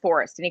walking in the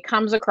forest and he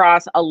comes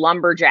across a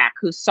lumberjack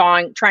who's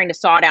trying to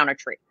saw down a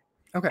tree.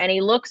 Okay. And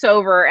he looks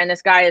over and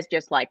this guy is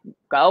just like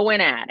going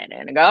at it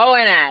and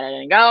going at it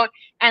and going,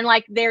 and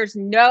like there's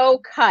no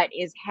cut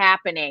is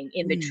happening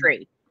in the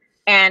tree.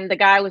 And the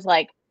guy was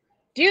like,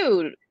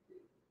 dude,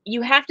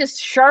 you have to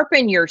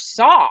sharpen your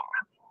saw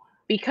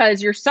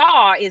because your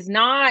saw is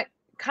not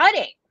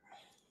cutting.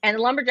 And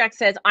the lumberjack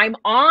says, I'm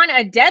on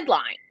a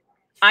deadline.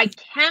 I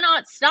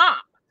cannot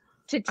stop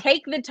to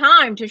take the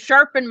time to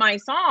sharpen my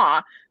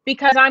saw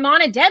because I'm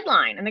on a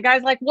deadline. And the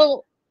guy's like,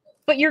 well,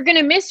 but you're going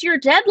to miss your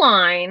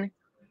deadline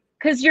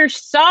because your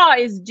saw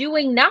is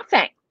doing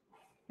nothing.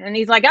 And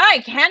he's like, I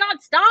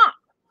cannot stop.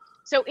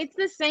 So it's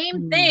the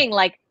same thing.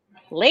 Like,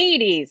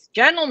 ladies,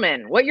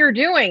 gentlemen, what you're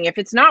doing, if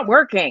it's not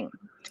working,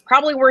 it's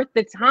probably worth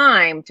the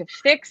time to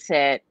fix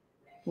it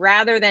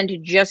rather than to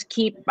just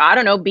keep, I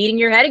don't know, beating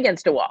your head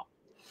against a wall.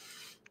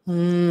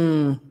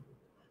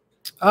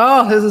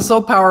 Oh, this is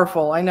so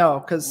powerful. I know,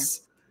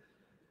 because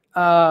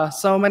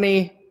so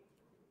many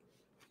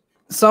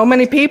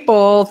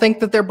people think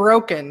that they're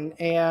broken,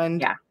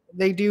 and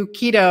they do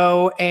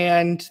keto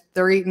and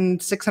they're eating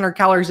 600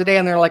 calories a day,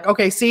 and they're like,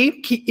 okay,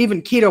 see,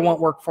 even keto won't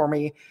work for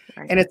me.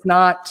 And it's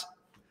not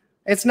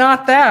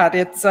that.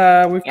 It's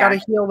we've got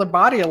to heal the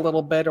body a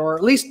little bit, or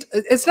at least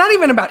it's not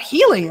even about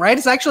healing, right?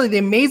 It's actually the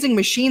amazing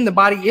machine the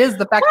body is,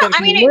 the fact that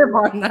we live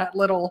on that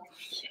little.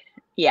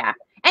 Yeah.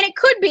 And it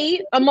could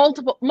be a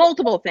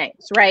multiple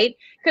things, right?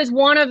 Because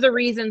one of the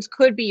reasons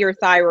could be your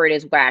thyroid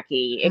is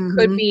wacky. It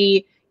could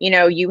be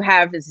you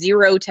have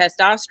zero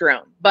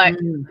testosterone. But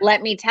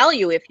let me tell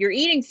you, if you're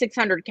eating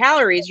 600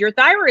 calories, your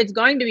thyroid's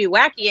going to be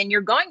wacky and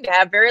you're going to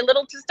have very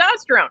little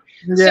testosterone.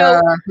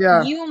 So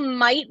you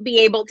might be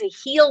able to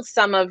heal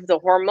some of the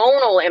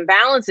hormonal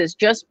imbalances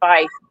just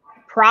by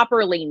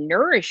properly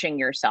nourishing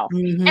yourself.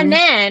 And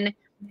then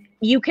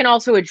you can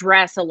also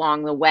address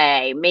along the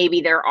way.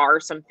 Maybe there are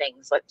some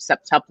things like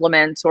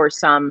supplements or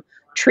some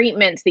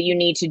treatments that you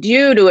need to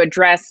do to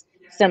address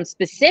some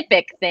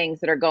specific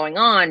things that are going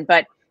on.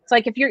 But it's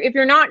like if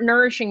you're not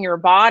nourishing your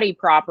body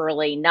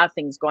properly,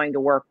 nothing's going to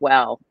work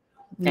well.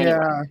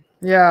 Anyway.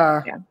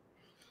 Yeah.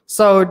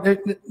 So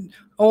it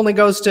only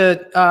goes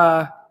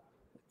to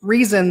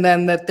reason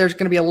then that there's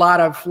going to be a lot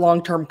of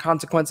long-term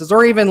consequences,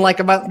 or even like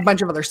a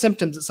bunch of other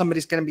symptoms that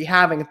somebody's going to be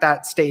having at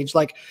that stage,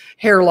 like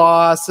hair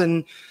loss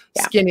and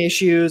skin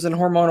issues and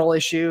hormonal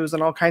issues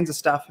and all kinds of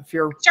stuff. If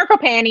you're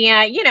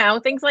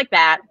sarcopenia, things like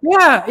that.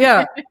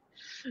 Yeah.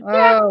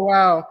 Oh,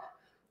 wow.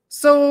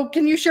 So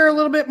can you share a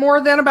little bit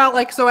more then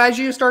about so as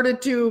you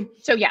started to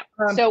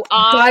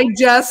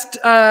digest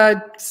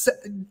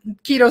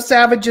Keto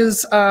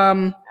Savage's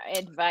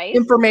advice,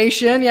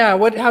 information?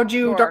 How'd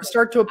you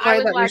start to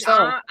apply that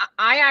yourself?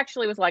 I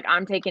actually was like,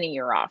 I'm taking a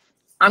year off.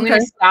 I'm going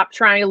to stop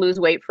trying to lose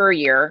weight for a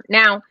year.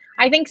 Now,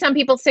 I think some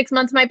people 6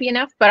 months might be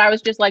enough, but I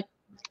was just like,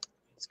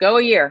 let's go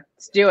a year.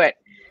 Let's do it.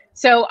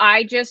 So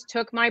I just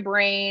took my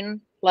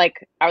brain,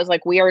 I was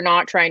like, we are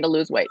not trying to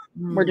lose weight.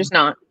 We're just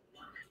not.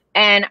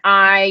 And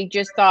I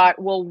just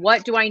thought, well,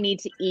 what do I need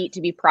to eat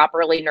to be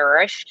properly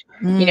nourished?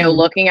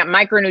 Looking at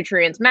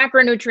micronutrients,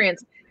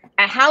 macronutrients.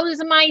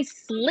 How's my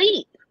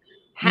sleep?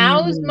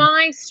 How's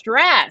my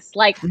stress?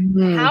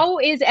 How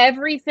is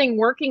everything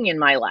working in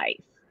my life?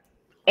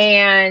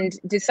 And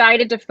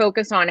decided to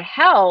focus on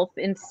health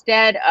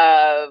instead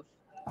of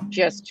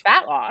just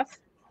fat loss.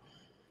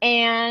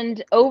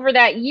 And over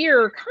that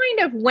year, kind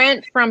of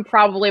went from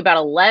probably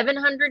about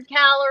 1,100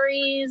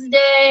 calories a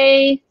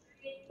day.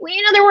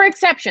 There were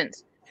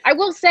exceptions. I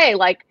will say,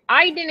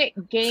 I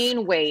didn't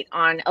gain weight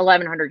on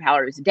 1,100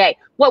 calories a day.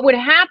 What would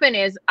happen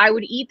is I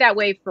would eat that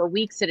way for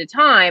weeks at a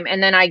time,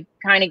 and then I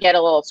kind of get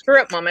a little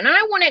screw up moment. And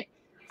I want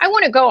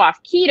to go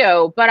off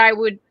keto, but I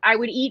would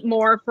eat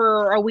more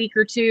for a week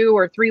or 2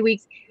 or 3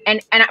 weeks,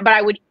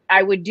 but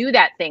I would do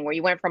that thing where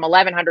you went from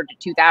 1,100 to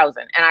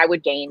 2,000, and I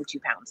would gain 2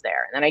 pounds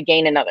there, and then I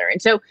gain another,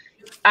 and so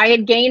I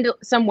had gained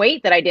some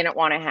weight that I didn't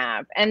want to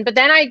have, but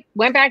then I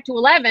went back to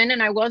 11,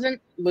 and I wasn't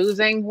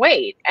losing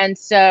weight, and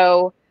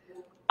so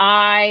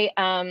I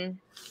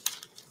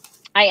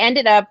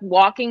ended up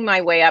walking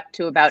my way up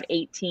to about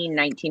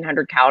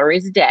 1,900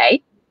 calories a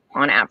day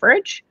on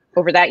average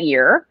over that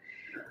year.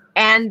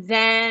 And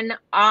then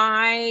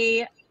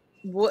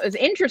was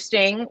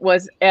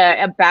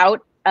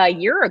about a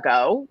year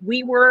ago,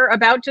 we were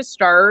about to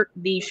start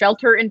the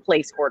shelter in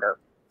place order.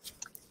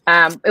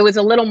 It was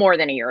a little more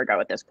than a year ago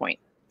at this point,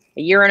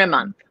 a year and a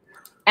month.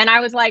 And I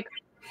was like,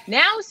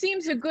 now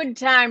seems a good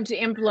time to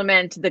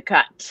implement the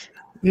cut.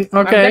 Okay.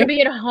 I'm going to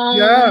be at home.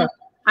 Yeah.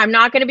 I'm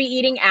not going to be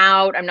eating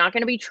out. I'm not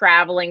going to be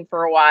traveling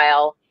for a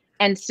while.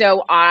 And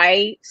so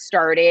I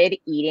started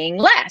eating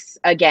less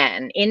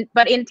again,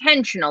 but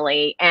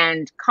intentionally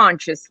and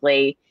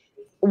consciously,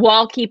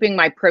 while keeping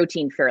my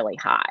protein fairly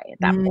high at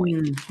that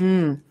point.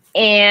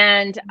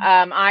 And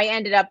I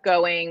ended up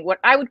going what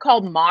I would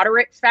call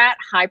moderate fat,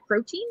 high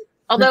protein.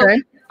 Although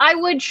I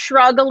would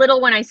shrug a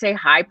little when I say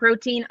high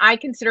protein. I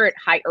consider it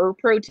higher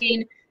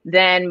protein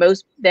than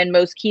most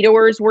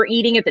ketoers were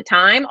eating at the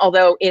time,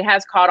 although it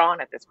has caught on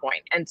at this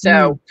point. And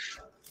so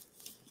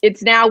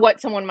it's now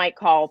what someone might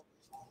call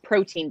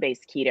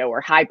protein-based keto or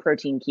high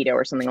protein keto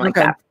or something like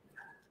that.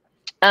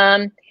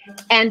 And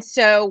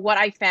so what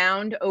I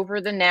found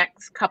over the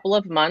next couple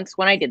of months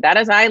when I did that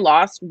is I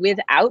lost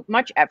without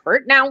much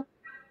effort. Now,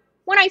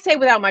 when I say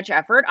without much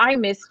effort, I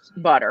missed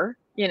butter,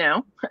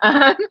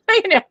 I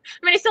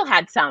still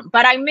had some,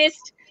 but I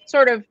missed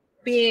sort of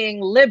being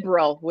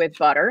liberal with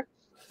butter.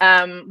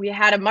 We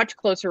had a much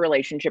closer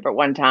relationship at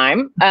one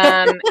time.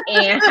 And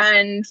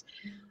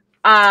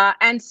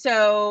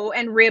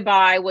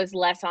ribeye was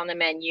less on the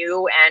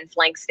menu and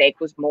flank steak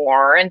was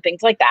more and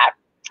things like that.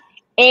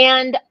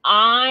 And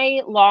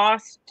I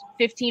lost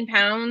 15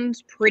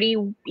 pounds pretty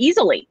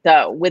easily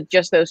though, with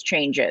just those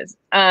changes.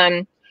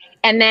 And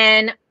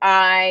then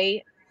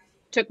I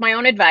took my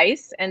own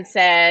advice and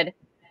said,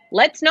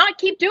 let's not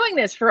keep doing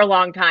this for a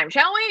long time,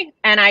 shall we?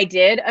 And I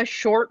did a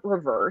short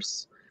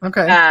reverse.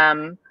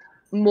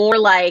 More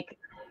like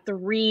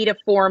 3 to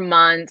 4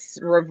 months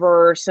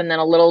reverse, and then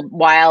a little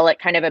while at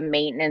kind of a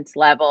maintenance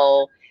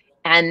level,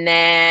 and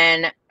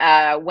then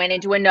went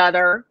into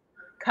another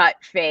cut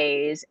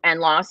phase and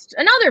lost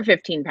another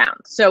 15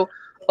 pounds. So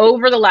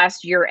over the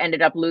last year,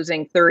 ended up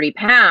losing 30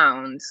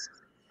 pounds.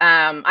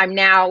 I'm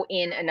now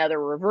in another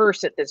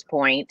reverse at this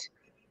point,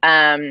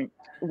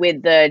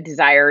 with the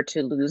desire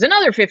to lose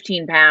another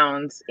 15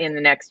 pounds in the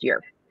next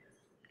year.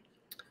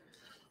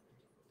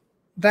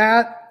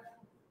 That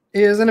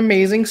is an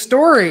amazing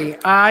story.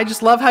 I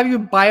just love how you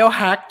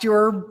biohacked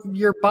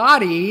your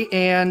body,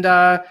 and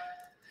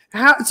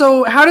How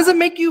does it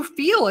make you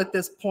feel at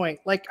this point?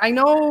 Like, I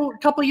know a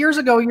couple of years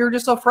ago you were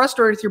just so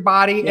frustrated with your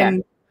body,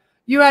 and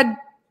you had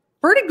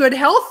pretty good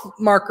health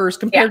markers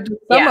compared to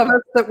some of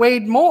us that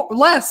weighed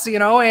less,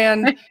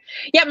 and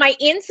yeah, my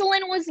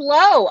insulin was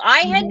low.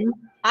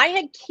 I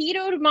had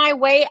ketoed my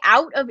way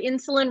out of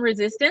insulin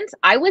resistance.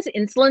 I was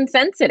insulin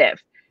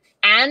sensitive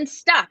and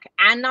stuck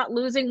and not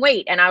losing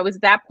weight. And I was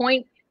at that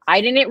point, I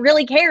didn't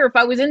really care if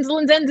I was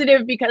insulin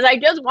sensitive because I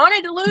just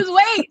wanted to lose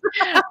weight.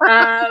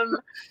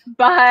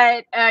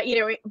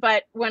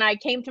 But when I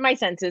came to my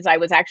senses, I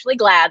was actually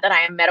glad that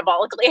I am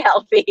metabolically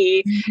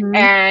healthy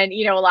and,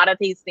 a lot of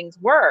these things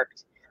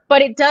worked.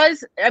 But it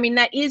does,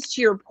 that is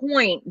to your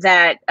point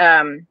that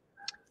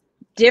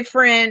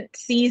different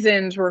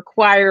seasons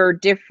require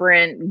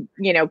different,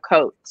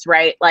 coats,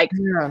 right? Like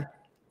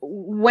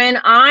when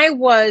I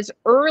was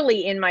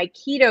early in my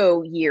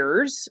keto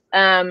years,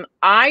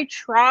 I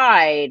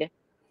tried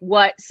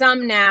what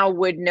some now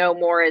would know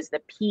more as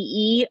the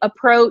PE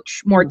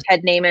approach, more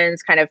Ted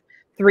Naiman's kind of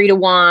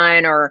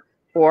 3-to-1 or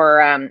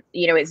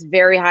it's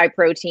very high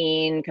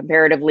protein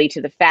comparatively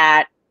to the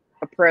fat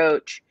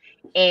approach.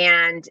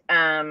 And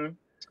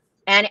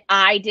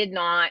I did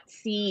not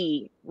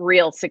see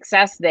real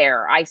success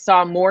there. I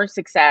saw more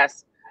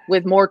success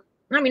with more,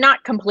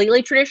 not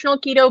completely traditional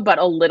keto, but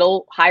a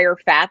little higher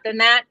fat than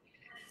that.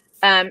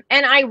 And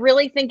I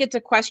really think it's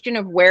a question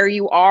of where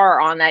you are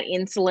on that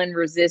insulin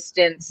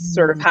resistance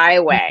sort of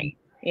highway,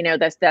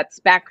 that's that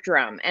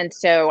spectrum. And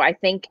so I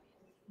think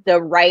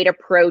the right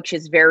approach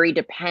is very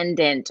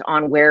dependent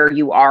on where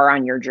you are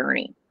on your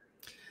journey.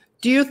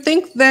 Do you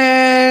think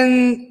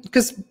then,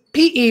 because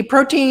PE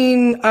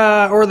protein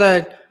or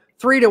the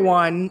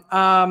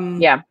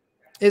 3-to-1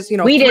 is,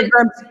 we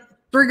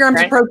 3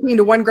 grams of protein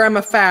to 1 gram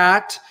of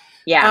fat.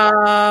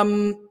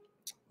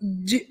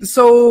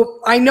 So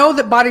I know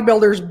that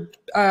bodybuilders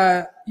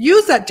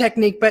use that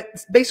technique,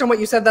 but based on what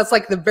you said, that's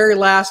like the very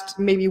last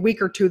maybe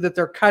week or two that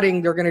they're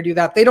cutting, they're going to do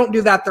that. They don't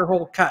do that their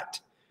whole cut.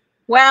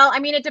 Well,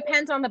 it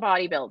depends on the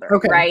bodybuilder,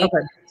 right?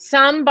 Okay.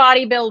 Some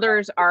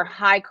bodybuilders are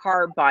high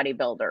carb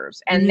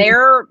bodybuilders, and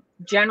they're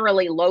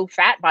generally low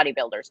fat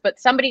bodybuilders. But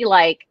somebody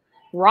like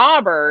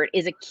Robert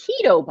is a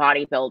keto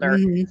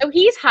bodybuilder, so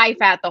he's high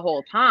fat the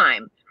whole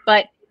time.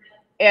 But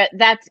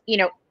that's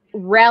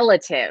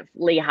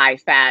relatively high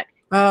fat.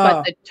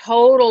 But the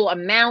total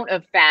amount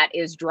of fat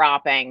is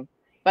dropping,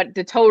 but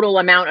the total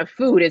amount of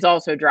food is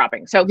also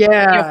dropping. So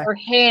for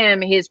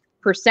him, his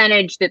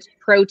percentage that's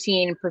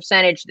protein,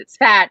 percentage that's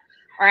fat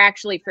are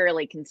actually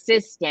fairly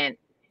consistent.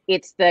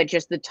 It's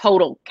just the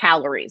total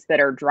calories that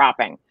are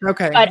dropping.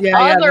 Okay.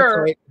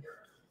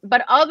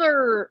 But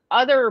other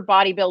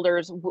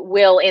bodybuilders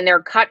will, in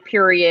their cut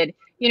period,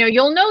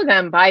 you'll know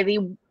them by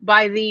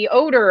the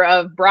odor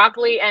of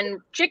broccoli and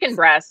chicken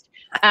breast,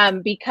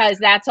 because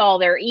that's all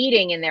they're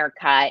eating in their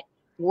cut,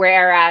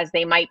 whereas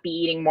they might be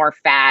eating more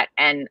fat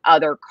and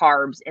other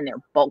carbs in their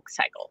bulk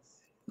cycles.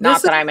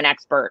 Not that I'm an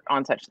expert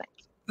on such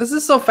things. This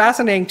is so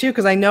fascinating too,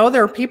 because I know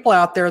there are people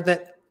out there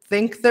that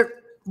think that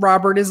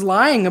Robert is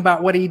lying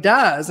about what he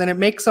does, and it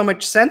makes so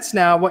much sense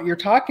now what you're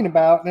talking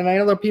about. And I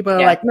know there are people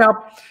that are like,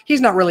 no,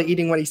 he's not really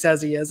eating what he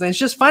says he is. And it's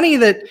just funny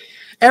that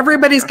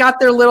everybody's got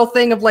their little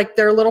thing of like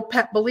their little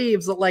pet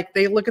beliefs that like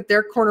they look at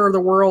their corner of the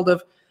world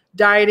of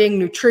dieting,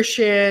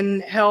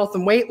 nutrition, health,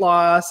 and weight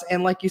loss.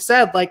 And like you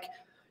said, like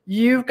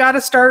you've got to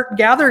start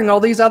gathering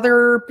all these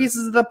other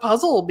pieces of the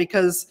puzzle,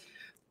 because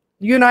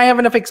you and I have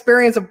enough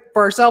experience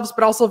for ourselves,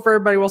 but also for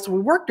everybody else we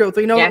worked with.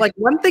 Like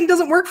one thing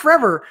doesn't work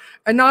forever,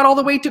 and not all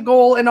the way to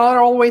goal and not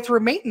all the way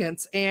through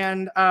maintenance.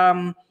 And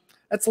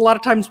that's a lot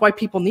of times why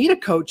people need a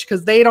coach,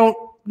 because they don't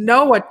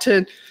know what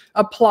to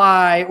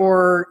apply,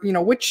 or,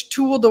 which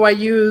tool do I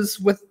use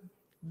with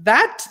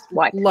that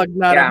lug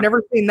nut? I've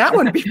never seen that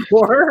one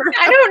before.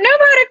 I don't know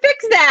how to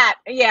fix that.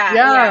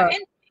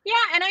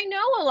 And I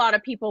know a lot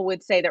of people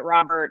would say that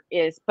Robert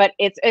is, but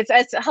it's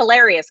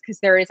hilarious, because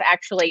there is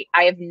actually,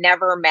 I have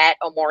never met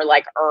a more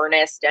like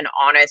earnest and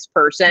honest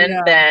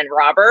person than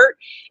Robert.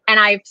 And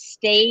I've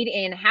stayed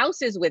in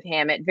houses with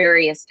him at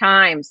various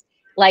times.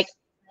 Like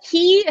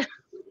he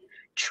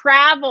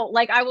traveled,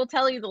 like I will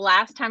tell you, the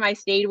last time I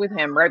stayed with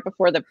him right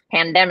before the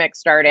pandemic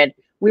started,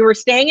 we were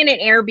staying in an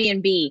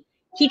Airbnb.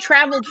 He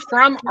traveled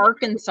from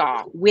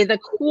Arkansas with a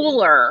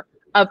cooler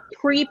of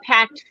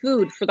pre-packed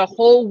food for the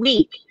whole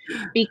week,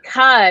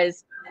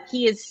 because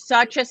he is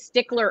such a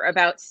stickler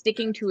about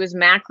sticking to his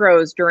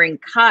macros during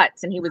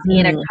cuts, and he was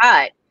in a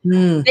cut,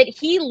 that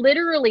he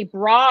literally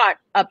brought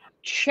a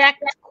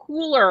checked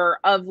cooler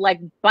of like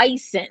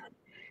bison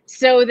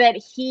so that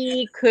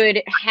he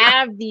could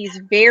have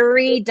these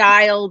very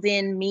dialed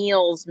in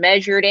meals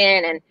measured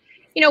in.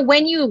 And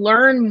when you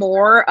learn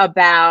more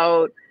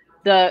about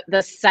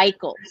the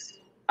cycles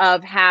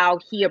of how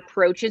he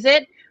approaches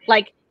it,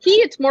 like he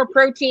eats more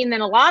protein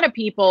than a lot of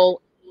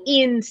people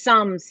in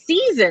some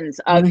seasons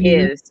of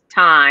his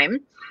time,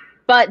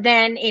 but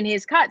then in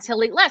his cuts,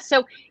 he'll eat less.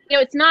 So,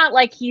 it's not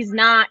like he's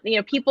not,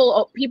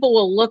 people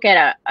will look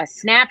at a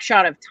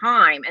snapshot of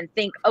time and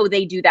think, oh,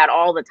 they do that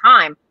all the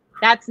time.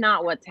 That's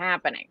not what's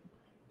happening.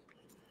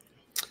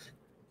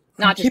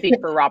 not to speak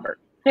for Robert.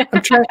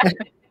 I'm trying.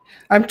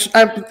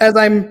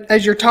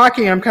 As you're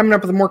talking, I'm coming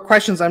up with more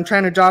questions. I'm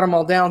trying to jot them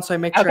all down so I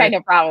make sure. Okay,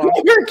 no problem.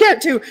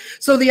 Get to.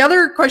 So the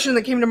other question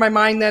that came to my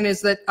mind then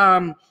is that,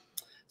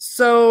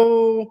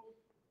 so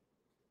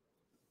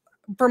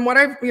from what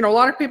I've, a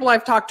lot of people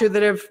I've talked to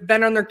that have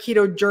been on their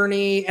keto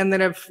journey and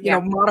that have,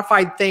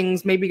 modified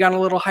things, maybe gotten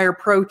a little higher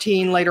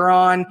protein later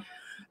on.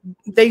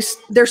 There's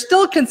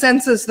still a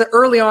consensus that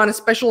early on,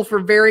 especially for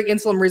very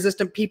insulin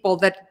resistant people,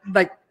 that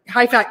like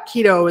high fat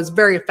keto is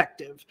very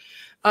effective.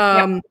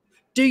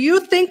 Do you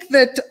think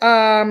that,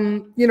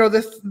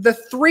 the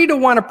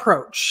 3-to-1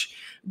 approach,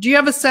 do you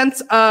have a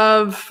sense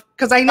of,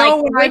 because I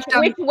know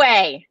which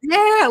way?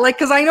 Yeah, like,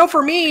 because I know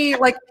for me,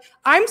 like,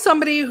 I'm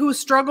somebody who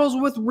struggles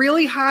with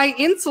really high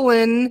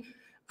insulin,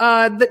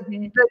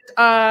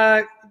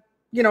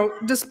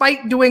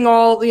 despite doing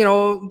all,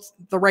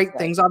 the right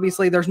things.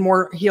 Obviously, there's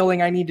more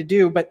healing I need to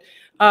do, but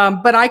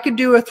I could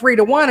do a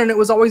 3-to-1, and it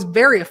was always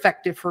very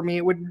effective for me.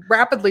 It would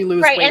rapidly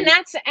lose weight. And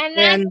that's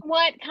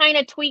what kind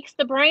of tweaks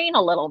the brain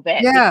a little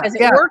bit, because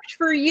it worked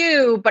for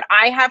you, but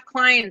I have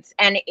clients,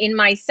 and in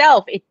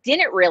myself, it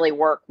didn't really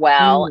work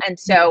well. And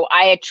so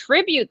I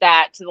attribute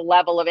that to the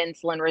level of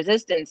insulin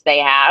resistance they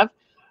have,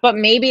 but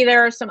maybe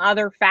there are some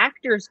other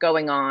factors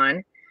going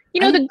on.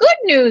 The good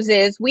news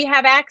is we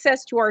have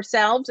access to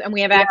ourselves and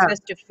we have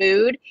access to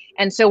food.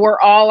 And so we're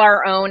all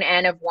our own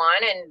N of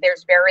one. And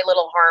there's very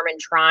little harm in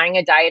trying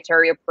a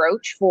dietary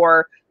approach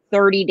for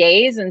 30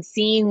 days and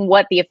seeing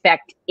what the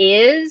effect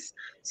is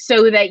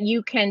so that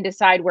you can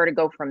decide where to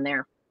go from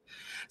there.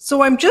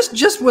 So I'm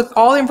just with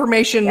all the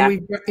information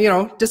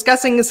we've,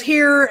 discussing is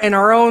here and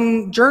our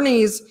own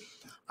journeys,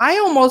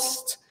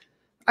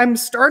 I'm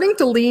starting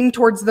to lean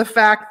towards the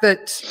fact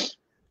that,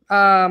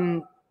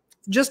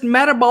 just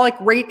metabolic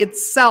rate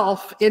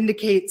itself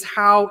indicates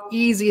how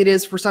easy it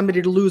is for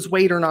somebody to lose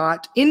weight or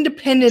not,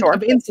 independent of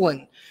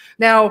insulin.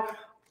 Now,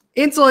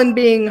 insulin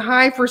being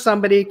high for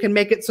somebody can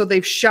make it so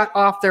they've shut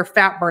off their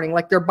fat burning,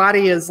 like their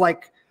body is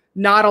like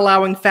not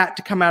allowing fat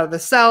to come out of the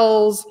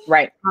cells.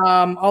 Right.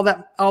 All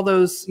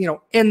those,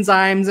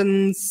 enzymes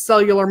and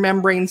cellular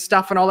membrane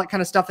stuff and all that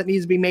kind of stuff that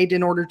needs to be made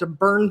in order to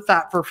burn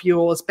fat for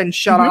fuel has been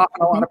shut off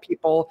in a lot of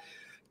people.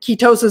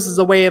 Ketosis is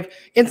a way of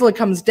insulin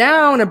comes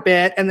down a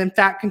bit and then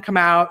fat can come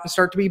out and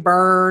start to be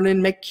burned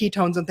and make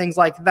ketones and things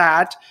like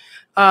that.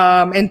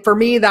 And for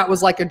me, that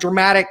was like a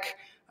dramatic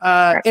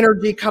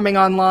energy coming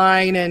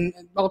online and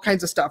all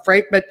kinds of stuff,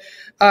 right? But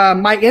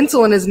my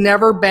insulin has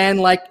never been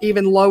like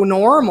even low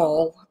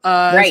normal.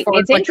 Right,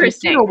 it's like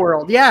interesting. In the keto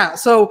world, yeah.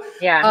 So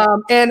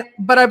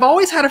but I've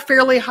always had a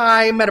fairly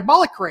high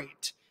metabolic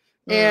rate.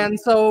 And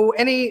so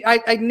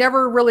I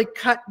never really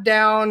cut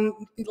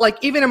down, like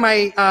even in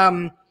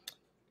my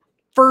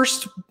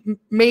first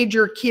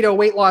major keto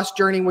weight loss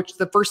journey, which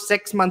the first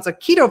 6 months of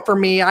keto for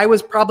me, I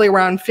was probably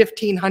around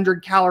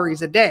 1,500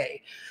 calories a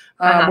day,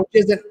 which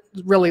isn't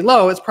really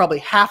low. It's probably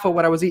half of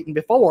what I was eating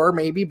before,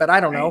 maybe, but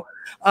I don't know.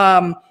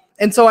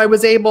 And so I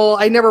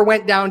never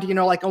went down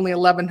to, like only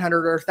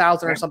 1,100 or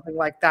 1,000 or something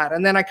like that.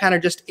 And then I kind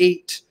of just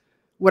ate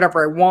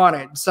whatever I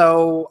wanted.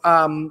 So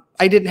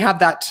I didn't have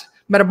that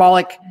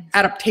metabolic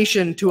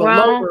adaptation to a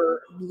lower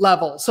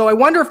level. So I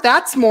wonder if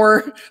that's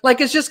more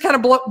like, it's just kind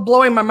of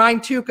blowing my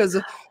mind too, because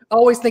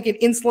always thinking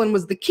insulin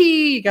was the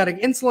key. You got to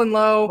insulin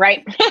low,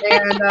 right?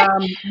 And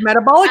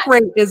metabolic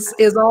rate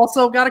is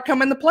also got to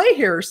come into play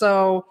here.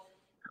 So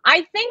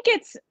I think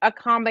it's a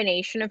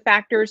combination of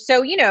factors.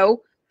 So,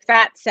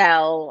 fat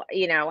cell,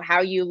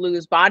 how you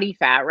lose body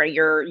fat, right?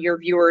 Your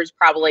viewers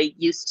probably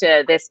used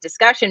to this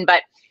discussion,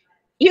 but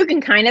you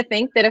can kind of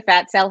think that a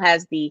fat cell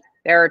has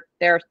there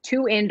are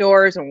 2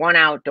 indoors and 1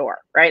 outdoor,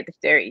 right?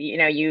 There,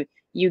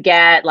 you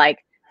get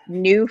like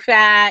new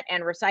fat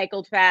and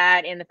recycled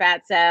fat in the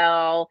fat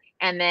cell,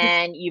 and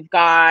then you've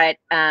got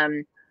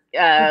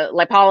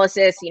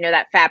lipolysis,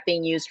 that fat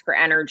being used for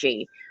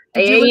energy.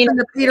 Did you listen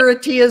to Peter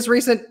Attia's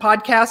recent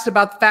podcast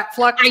about fat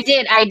flux? I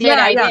did.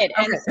 Okay.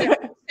 And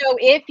so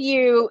if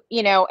you,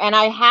 and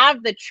I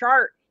have the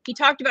chart, he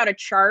talked about a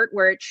chart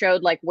where it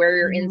showed like where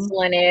your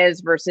insulin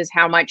is versus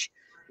how much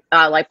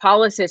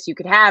lipolysis you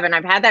could have. And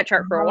I've had that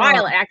chart for a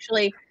while.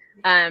 Actually,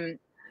 Ted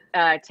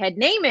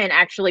Naiman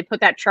actually put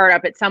that chart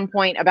up at some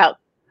point about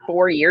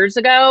 4 years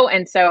ago.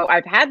 And so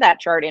I've had that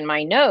chart in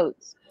my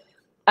notes.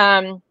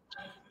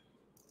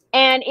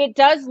 And it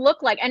does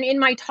look like, and in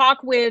my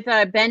talk with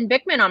Ben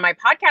Bickman on my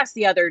podcast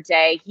the other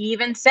day, he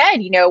even said,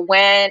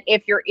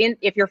 if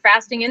you're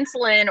fasting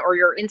insulin or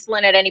your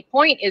insulin at any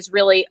point is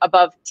really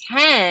above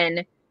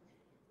 10,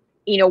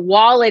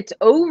 while it's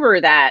over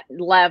that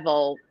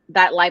level,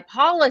 that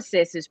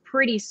lipolysis is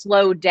pretty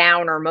slowed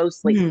down or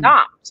mostly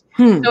stopped.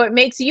 So it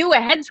makes you a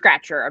head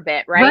scratcher a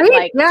bit,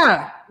 right?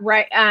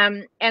 Right.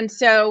 And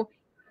so,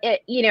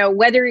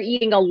 whether you're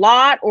eating a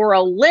lot or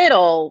a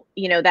little,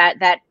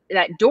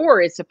 that door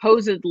is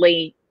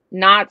supposedly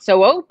not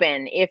so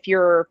open if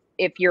you're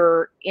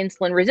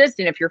insulin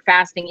resistant, if your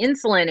fasting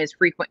insulin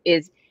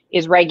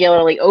is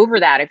regularly over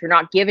that, if you're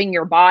not giving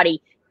your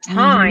body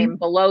time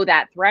below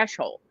that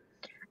threshold.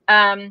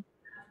 And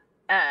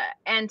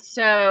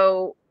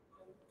so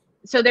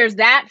so there's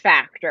that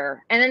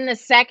factor. And then the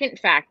second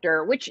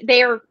factor, which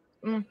they are,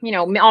 you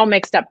know, all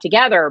mixed up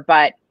together,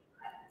 but,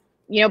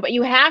 you know, but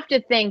you have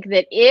to think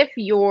that if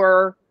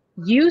you're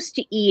used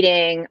to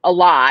eating a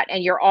lot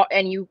and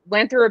you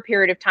went through a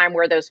period of time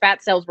where those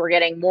fat cells were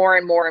getting more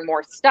and more and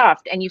more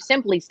stuffed, and you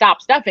simply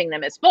stop stuffing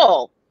them as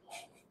full,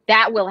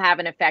 that will have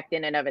an effect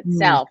in and of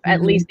itself.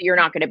 At least you're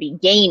not going to be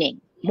gaining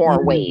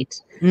more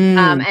weight.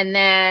 And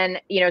then,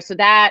 you know, so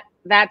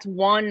that's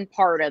one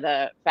part of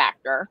the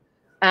factor.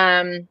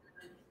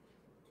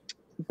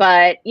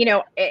 But, you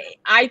know,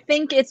 I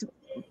think it's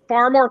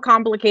far more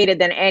complicated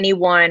than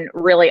anyone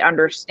really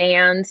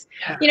understands.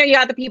 You know, you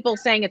got the people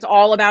saying it's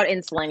all about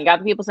insulin. You got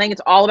the people saying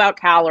it's all about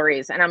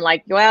calories. And I'm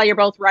like, well, you're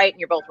both right and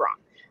you're both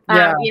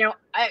wrong. You know,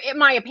 in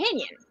my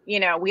opinion, you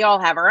know, we all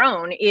have our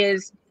own,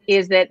 is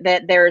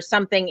that there's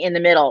something in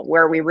the middle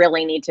where we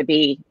really need to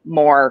be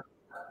more,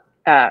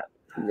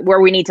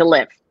 where we need to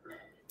live.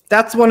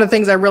 That's one of the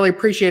things I really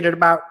appreciated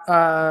about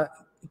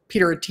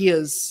Peter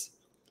Attia's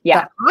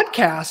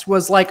podcast,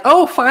 was like,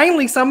 oh,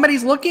 finally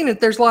somebody's looking at,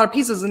 there's a lot of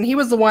pieces. And he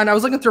was the one, I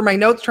was looking through my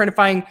notes trying to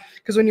find,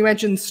 because when you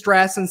mentioned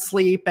stress and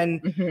sleep, and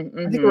I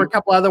think there were a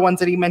couple other ones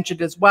that he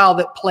mentioned as well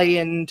that play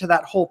into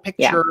that whole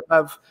picture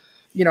of,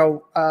 you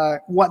know,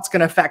 what's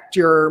going to affect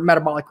your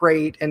metabolic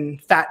rate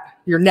and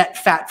your net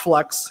fat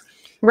flux.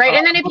 Right.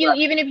 And then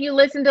even if you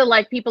listen to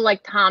like people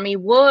like Tommy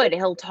Wood,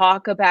 he'll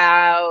talk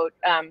about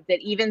that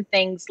even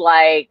things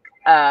like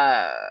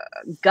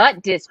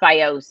gut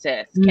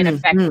dysbiosis can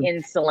affect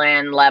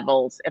insulin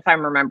levels, if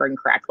I'm remembering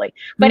correctly.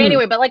 But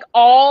anyway, but like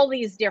all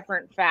these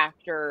different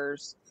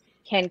factors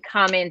can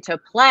come into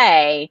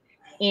play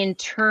in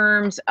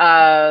terms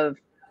of,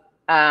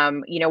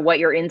 you know, what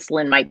your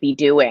insulin might be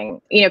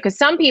doing. You know, because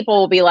some people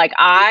will be like,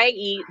 I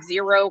eat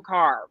 0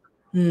 carb.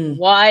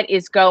 What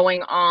is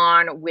going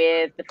on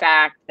with the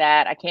fact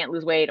that I can't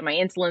lose weight and my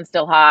insulin's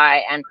still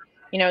high? And,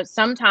 you know,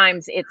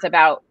 sometimes it's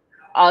about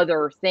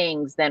other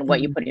things than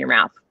what you put in your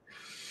mouth.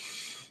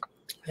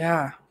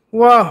 Yeah.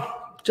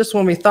 Well, just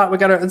when we thought we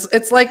got to,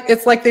 it's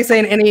like they say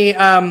in any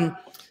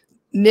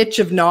niche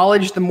of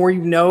knowledge, the more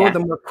you know, the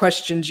more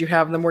questions you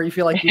have, the more you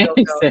feel like you don't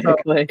know.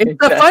 So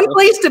it's a fun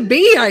place to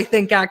be, I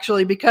think,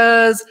 actually,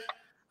 because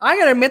I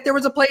gotta admit, there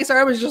was a place where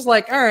I was just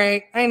like, all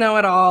right, I know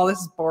it all. This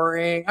is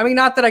boring. I mean,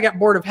 not that I got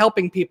bored of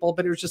helping people,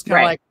 but it was just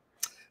kind of like,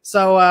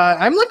 so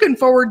I'm looking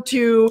forward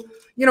to,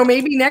 you know,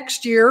 maybe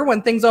next year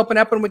when things open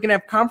up and we can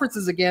have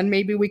conferences again,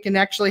 maybe we can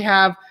actually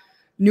have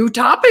new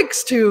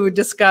topics to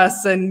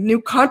discuss and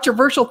new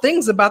controversial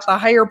things about the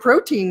higher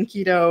protein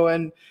keto.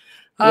 And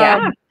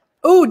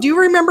oh, do you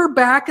remember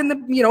back in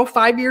the, you know,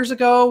 5 years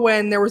ago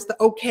when there was the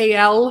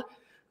OKL,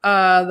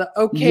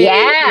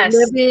 the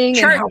living,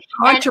 and how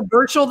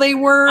controversial they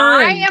were?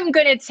 I am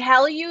going to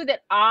tell you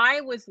that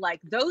I was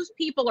like, those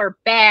people are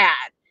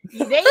bad.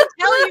 They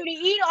tell you to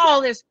eat all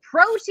this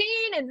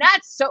protein, and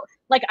that's so,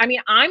 like, I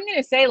mean, I'm going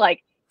to say,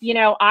 like, you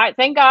know, I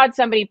thank God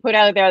somebody put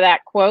out there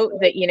that quote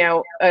that, you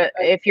know,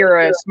 if you're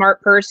a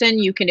smart person,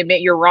 you can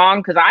admit you're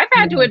wrong. Because I've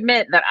had to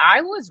admit that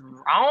I was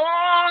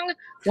wrong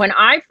when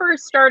I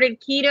first started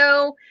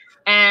keto.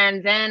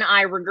 And then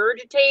I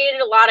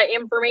regurgitated a lot of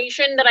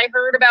information that I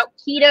heard about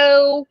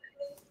keto.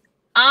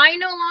 I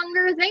no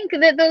longer think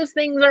that those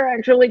things are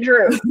actually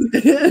true.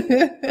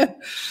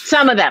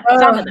 Some of them.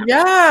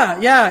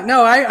 Yeah.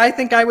 No, I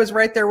think I was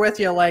right there with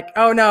you. Like,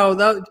 oh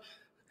no,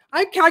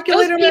 I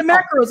calculated my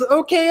macros,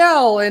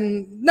 OKL,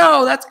 and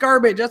no, that's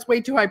garbage. That's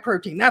way too high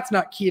protein. That's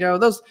not keto.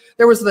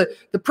 There was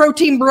the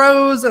protein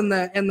bros and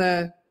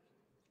the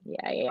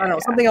I don't know,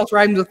 something else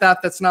rhymes with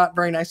that. That's not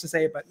very nice to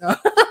say, but no.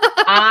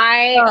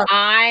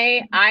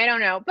 I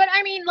don't know. But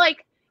I mean,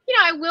 like, you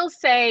know, I will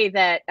say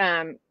that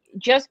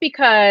just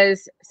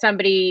because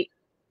somebody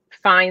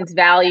finds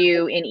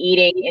value in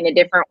eating in a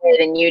different way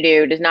than you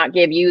do does not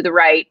give you the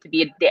right to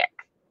be a dick.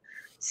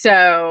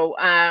 So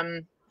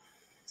that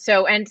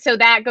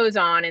goes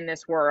on in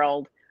this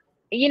world.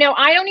 You know,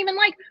 I don't even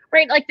like,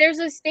 like there's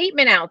a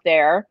statement out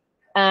there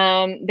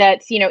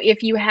that's, you know,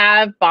 if you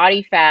have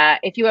body fat,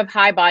 if you have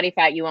high body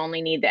fat, you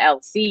only need the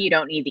LC, you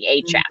don't need the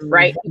HF,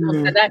 right? People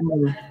said that.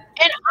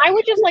 And I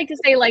would just like to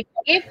say, like,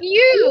 if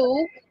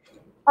you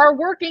are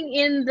working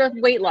in the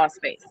weight loss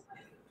space,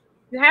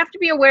 you have to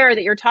be aware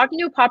that you're talking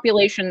to a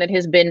population that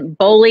has been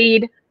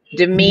bullied,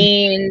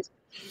 demeaned,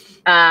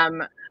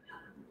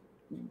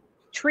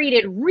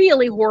 treated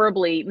really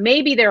horribly,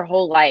 maybe their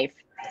whole life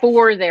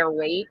for their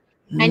weight.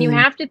 And you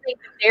have to think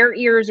that their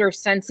ears are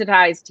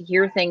sensitized to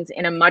hear things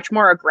in a much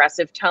more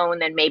aggressive tone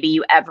than maybe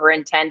you ever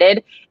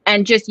intended.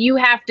 And just, you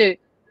have to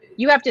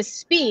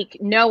speak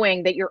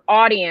knowing that your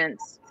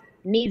audience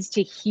needs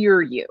to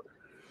hear you.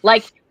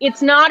 Like,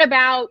 it's not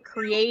about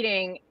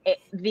creating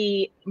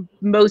the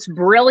most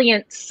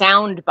brilliant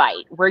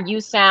soundbite where you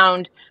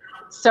sound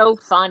so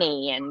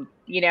funny and,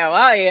 you know,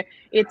 oh,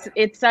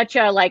 it's such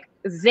a like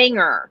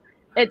zinger.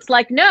 It's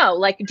like, no,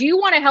 like, do you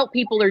want to help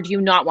people or do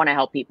you not want to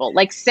help people?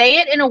 Like, say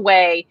it in a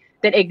way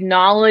that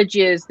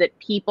acknowledges that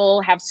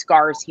people have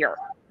scars here.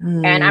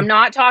 And I'm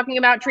not talking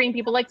about treating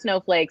people like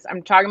snowflakes.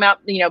 I'm talking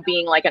about, you know,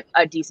 being like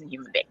a decent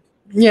human being.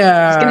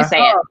 Yeah. I'm just going to say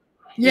it.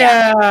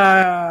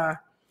 Yeah.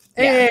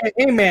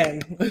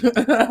 Amen.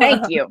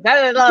 Thank you.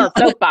 That is a little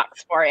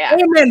soapbox for you.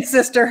 Amen,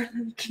 sister.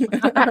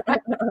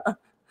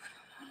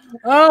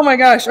 Oh my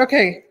gosh.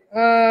 Okay.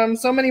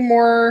 So many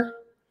more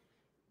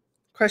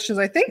questions.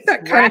 I think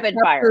that kind Rapid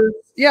of fire.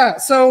 Yeah.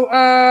 So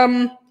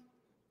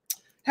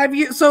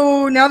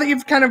so now that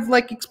you've kind of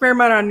like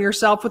experimented on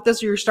yourself with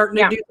this, or you're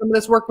starting to do some of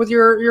this work with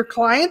your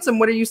clients, and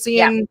what are you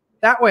seeing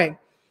that way?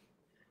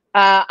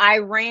 I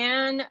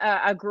run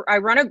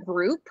a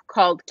group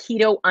called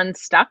Keto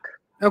Unstuck.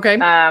 Okay.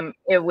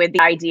 With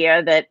the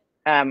idea that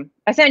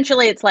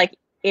essentially it's like,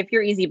 if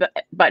your easy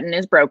button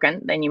is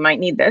broken, then you might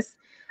need this.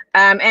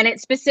 And it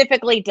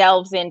specifically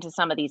delves into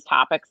some of these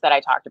topics that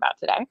I talked about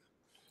today.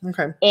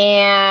 Okay.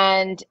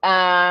 And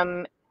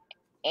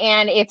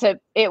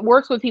it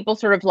works with people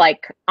sort of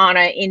like on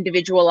an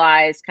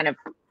individualized kind of,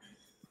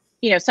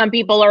 some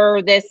people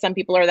are this, some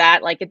people are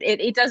that. Like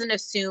it doesn't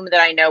assume that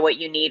I know what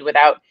you need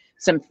without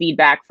some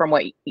feedback from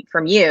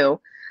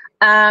you.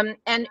 And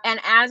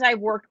as I've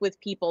worked with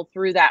people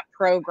through that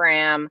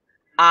program,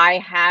 I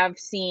have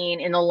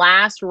seen in the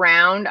last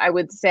round, I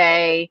would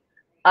say,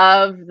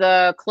 of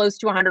the close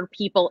to 100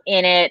 people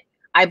in it,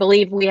 I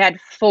believe we had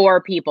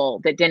 4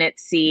 people that didn't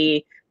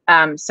see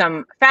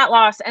some fat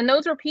loss. And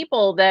those were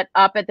people that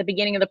up at the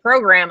beginning of the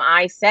program,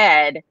 I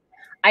said,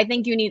 I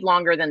think you need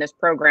longer than this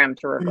program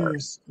to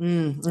reverse.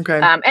 Okay.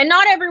 And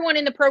not everyone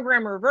in the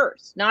program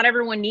reversed. Not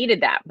everyone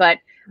needed that. But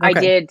I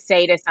did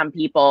say to some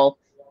people,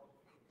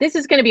 this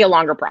is going to be a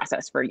longer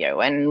process for you.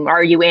 And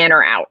are you in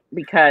or out?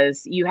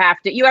 Because you have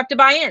to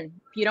buy in.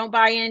 If you don't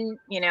buy in,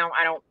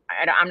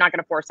 I'm not going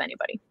to force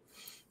anybody.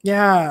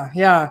 Yeah.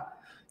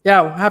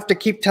 We'll have to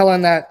keep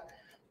telling that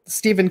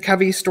Stephen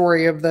Covey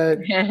story of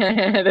the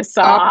the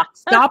saw.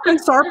 Stop and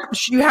sharp.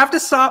 You have to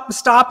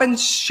stop and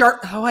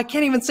sharp. Oh, I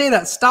can't even say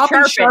that. Stop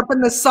and sharpen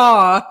the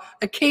saw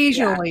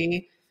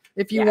occasionally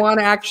if you want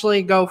to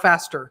actually go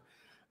faster.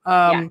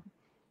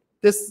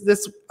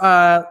 This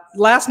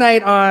last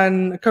night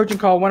on a coaching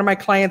call, one of my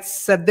clients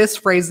said this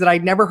phrase that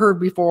I'd never heard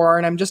before,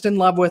 and I'm just in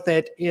love with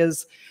it,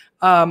 is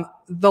the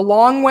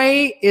long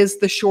way is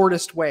the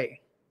shortest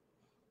way.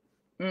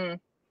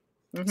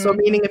 So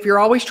meaning if you're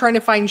always trying to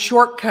find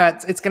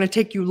shortcuts, it's going to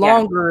take you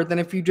longer than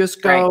if you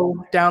just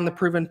go down the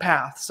proven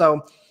path.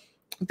 So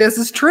this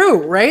is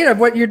true, right? Of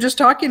what you're just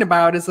talking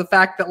about is the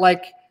fact that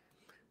like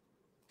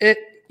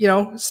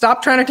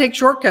stop trying to take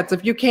shortcuts.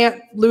 If you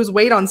can't lose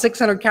weight on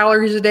 600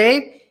 calories a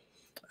day,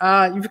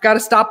 you've got to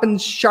stop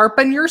and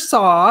sharpen your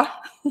saw.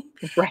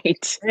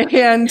 Right.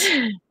 And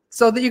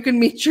so that you can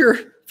meet your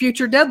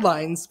future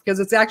deadlines, because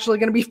it's actually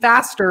going to be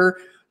faster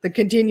than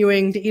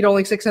continuing to eat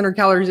only 600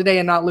 calories a day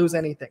and not lose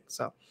anything.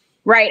 So,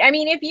 right. I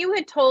mean, if you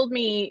had told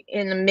me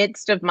in the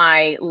midst of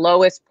my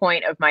lowest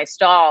point of my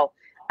stall,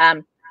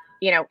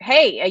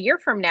 hey, a year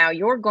from now,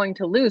 you're going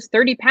to lose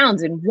 30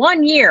 pounds in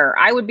 1 year,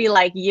 I would be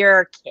like,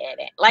 you're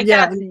kidding. Like,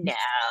 that's no.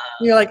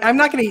 You're like, I'm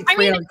not going to eat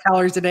 300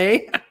 calories a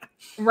day.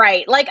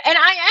 Right. Like, and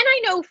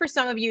I know for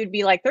some of you it'd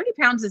be like 30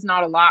 pounds is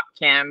not a lot,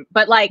 Kim,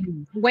 but like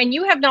when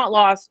you have not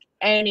lost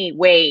any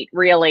weight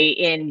really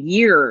in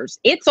years,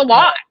 it's a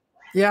lot.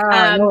 Yeah,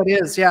 I know it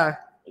is. Yeah.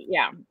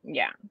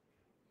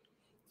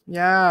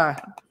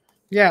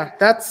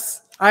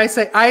 That's,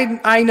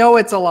 I know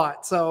it's a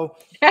lot. So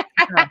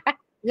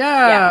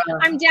yeah.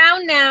 I'm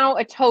down now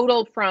a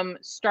total from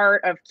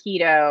start of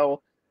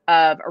keto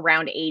of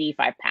around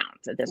 85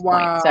 pounds at this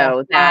point.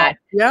 So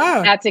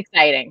that's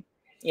exciting.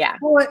 Yeah.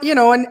 Well,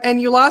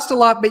 and you lost a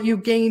lot, but you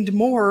gained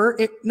more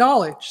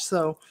knowledge.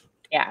 So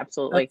yeah,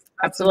 absolutely.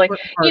 Absolutely.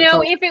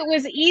 If it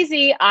was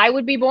easy, I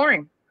would be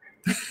boring.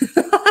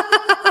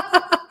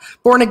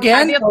 Born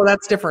again? Oh,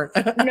 that's different.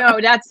 No,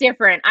 that's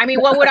different. I mean,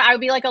 I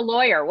would be like a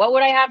lawyer. What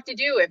would I have to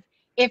do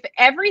if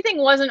everything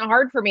wasn't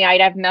hard for me?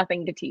 I'd have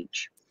nothing to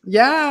teach.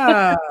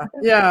 Yeah.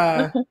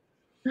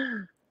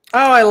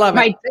 Oh, I love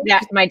it.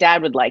 My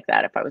dad would like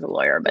that if I was a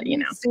lawyer, but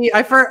See,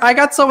 I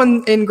got so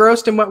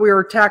engrossed in what we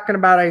were talking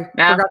about, I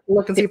forgot to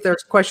look and see if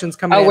there's questions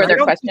coming in. Oh, were there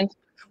questions?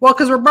 Well,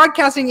 because we're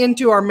broadcasting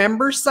into our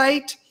members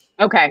site.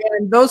 Okay.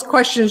 And those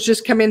questions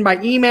just come in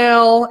by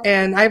email,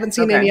 and I haven't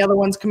seen any other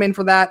ones come in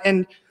for that.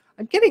 And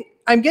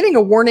I'm getting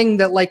a warning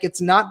that like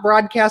it's not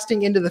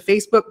broadcasting into the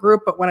Facebook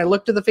group, but when I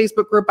look to the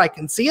Facebook group, I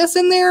can see us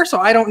in there. So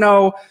I don't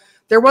know.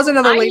 There was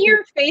another lady. I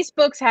hear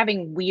Facebook's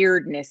having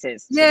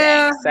weirdnesses today,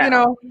 yeah,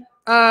 so.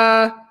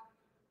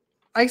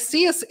 I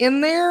see us in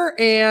there,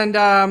 and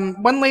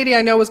one lady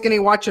I know was going to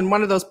watch in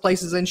one of those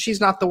places, and she's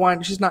not the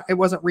one. It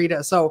wasn't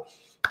Rita. So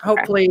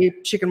hopefully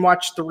she can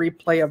watch the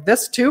replay of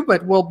this too,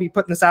 but we'll be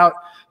putting this out.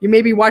 You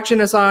may be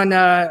watching us on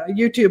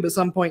YouTube at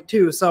some point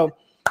too. So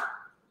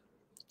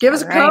give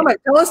us a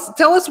comment. Tell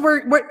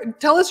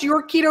us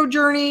your keto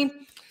journey,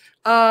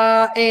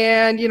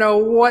 and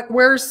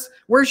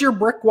where's your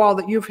brick wall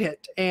that you've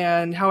hit,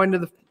 and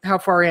how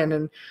far in,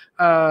 and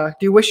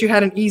do you wish you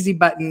had an easy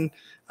button,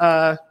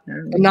 and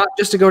not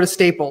just to go to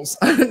Staples,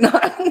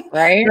 not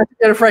to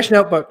get a fresh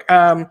notebook.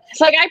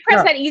 It's like I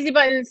press that easy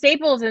button in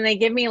Staples and they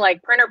give me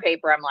like printer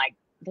paper. I'm like,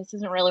 this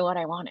isn't really what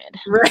I wanted.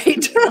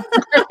 Right.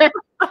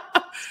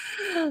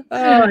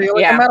 You're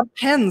like, I'm out of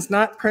pens,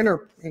 not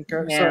printer ink.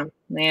 Yeah, So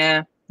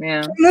yeah.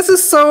 this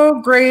is so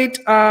great.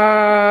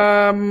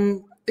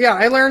 Yeah,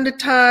 I learned a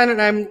ton,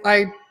 and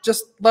I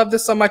just love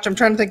this so much. I'm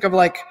trying to think of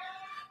like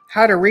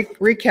how to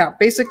recap.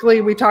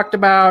 Basically, we talked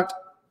about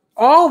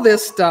all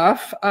this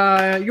stuff,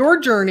 your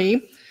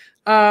journey,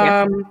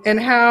 and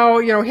how,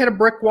 you know, hit a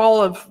brick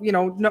wall of, you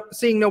know,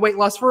 seeing no weight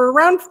loss for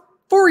around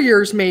 4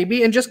 years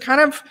maybe, and just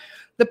kind of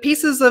the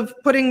pieces of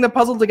putting the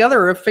puzzle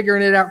together of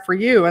figuring it out for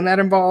you. And that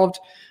involved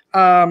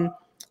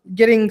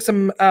getting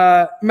some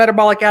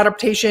metabolic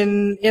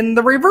adaptation in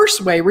the reverse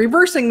way,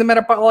 reversing the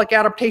metabolic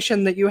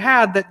adaptation that you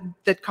had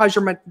that caused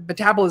your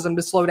metabolism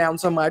to slow down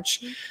so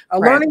much.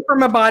 Learning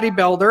from a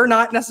bodybuilder,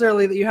 not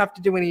necessarily that you have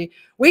to do any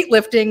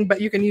weightlifting, but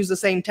you can use the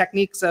same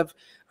techniques of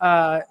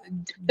the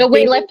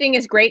weightlifting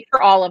is great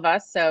for all of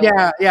us. So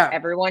yeah,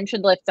 everyone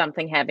should lift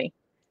something heavy.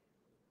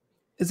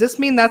 Does this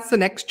mean that's the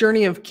next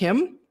journey of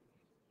Kim?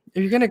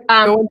 Are you going to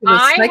go into the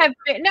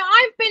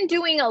I've been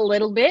doing a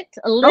little bit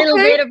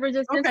of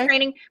resistance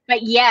training,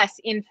 but yes,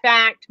 in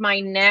fact,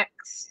 my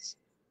next,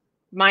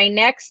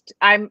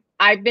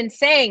 I've been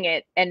saying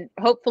it, and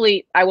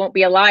hopefully I won't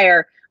be a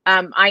liar.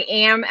 I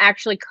am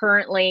actually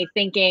currently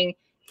thinking,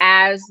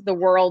 as the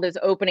world is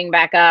opening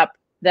back up,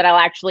 that I'll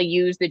actually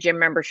use the gym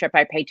membership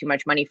I pay too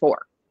much money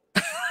for.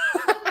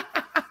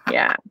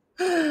 Yeah.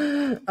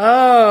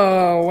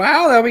 Oh,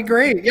 wow. That'd be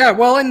great. Yeah.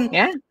 Well, and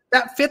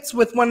that fits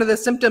with one of the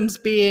symptoms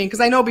being, because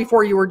I know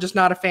before you were just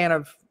not a fan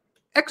of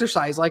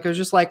exercise. Like, it was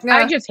just like, nah.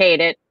 I just hate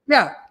it.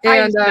 Yeah. And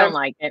I just don't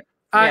like it.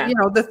 You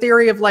know, the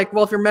theory of like,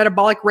 well, if your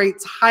metabolic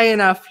rate's high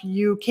enough,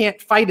 you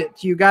can't fight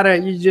it. You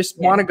just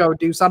want to go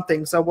do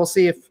something. So we'll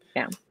see if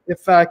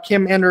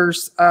Kim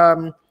enters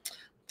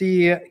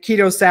the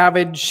Keto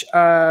Savage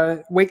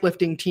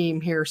weightlifting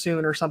team here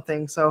soon or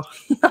something. So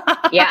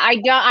yeah,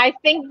 I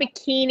think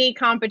bikini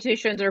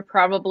competitions are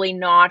probably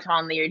not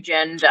on the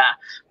agenda,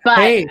 but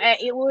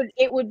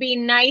it would be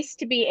nice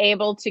to be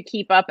able to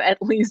keep up at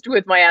least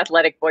with my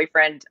athletic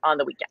boyfriend on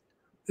the weekend.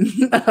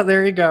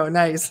 There you go.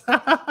 Nice.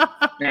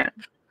 Yeah.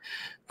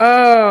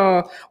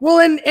 Oh, well,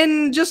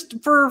 and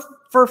just for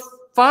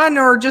fun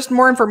or just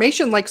more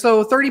information, like,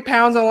 so 30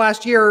 pounds in the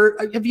last year,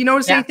 have you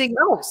noticed anything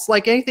else?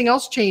 Like, anything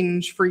else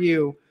change for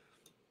you?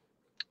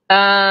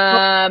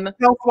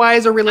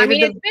 Health-wise or related? I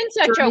mean, it's been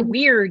such a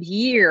weird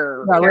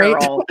year,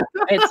 Carole.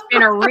 It's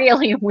been a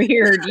really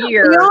weird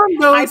year.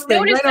 I've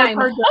noticed I'm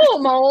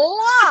home a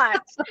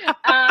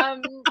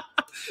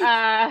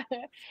lot.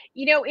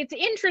 You know, it's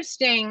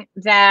interesting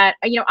that,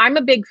 you know, I'm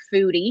a big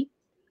foodie.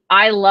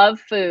 I love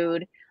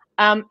food.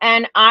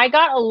 And I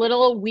got a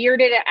little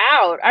weirded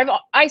out.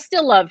 I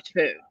still loved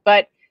food,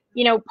 but,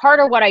 you know,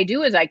 part of what I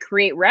do is I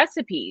create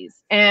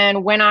recipes.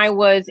 And when I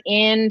was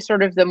in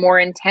sort of the more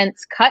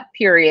intense cut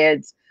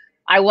periods,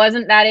 I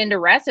wasn't that into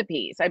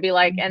recipes. I'd be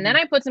like, and then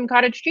I put some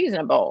cottage cheese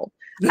in a bowl,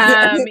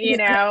 you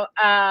know,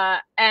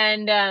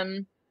 and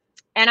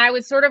I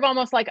was sort of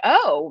almost like,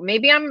 oh,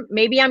 maybe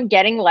I'm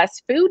getting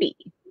less foodie.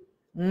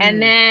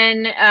 And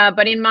then,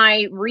 but in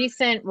my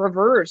recent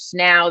reverse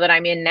now that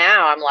I'm in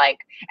now, I'm like,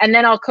 and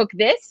then I'll cook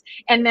this,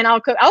 and then I'll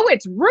cook, oh,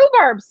 it's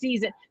rhubarb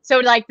season. So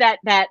like that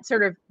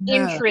sort of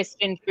interest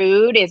in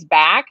food is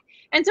back.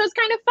 And so it's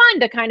kind of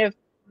fun to kind of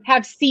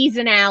have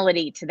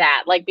seasonality to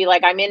that. Like, be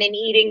like, I'm in an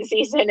eating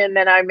season and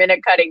then I'm in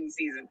a cutting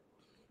season.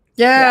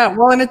 Yeah.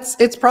 Well, and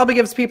it's probably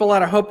gives people a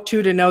lot of hope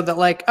too, to know that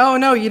like, oh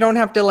no, you don't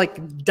have to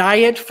like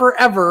diet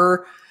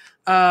forever.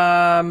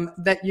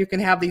 That you can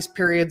have these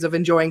periods of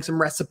enjoying some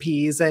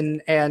recipes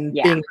and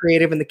being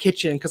creative in the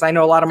kitchen. Cause I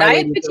know a lot of my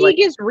diet fatigue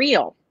is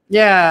real.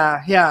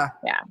 Yeah.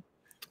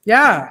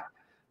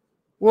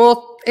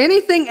 Well,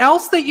 anything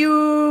else that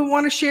you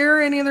want to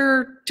share? Any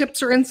other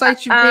tips or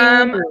insights you've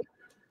gained?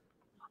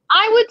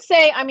 I would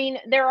say, I mean,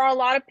 there are a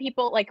lot of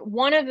people, like,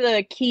 one of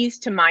the keys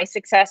to my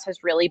success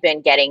has really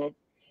been getting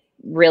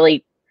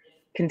really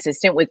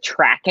consistent with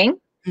tracking,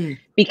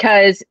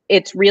 because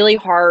it's really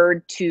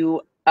hard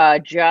to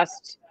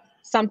adjust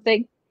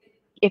something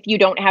if you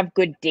don't have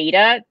good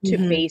data to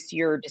base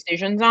your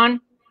decisions on.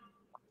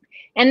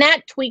 And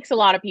that tweaks a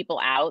lot of people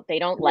out. They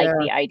don't like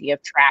the idea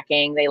of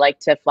tracking. They like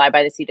to fly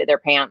by the seat of their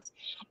pants.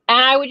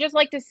 And I would just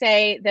like to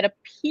say that a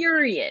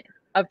period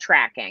of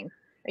tracking,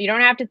 you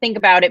don't have to think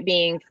about it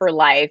being for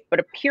life,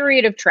 but a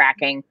period of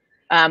tracking,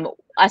 a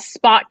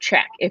spot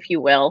check, if you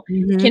will,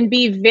 can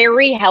be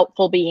very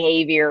helpful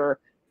behavior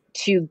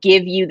to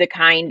give you the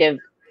kind of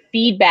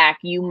feedback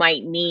you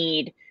might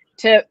need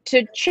to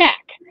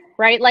check,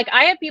 right? Like,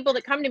 I have people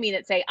that come to me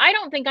that say, I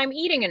don't think I'm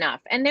eating enough,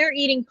 and they're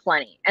eating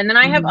plenty. And then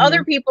I have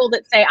other people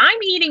that say,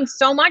 I'm eating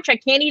so much, I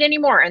can't eat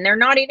anymore, and they're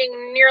not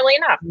eating nearly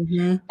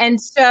enough.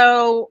 And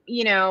so,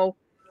 you know,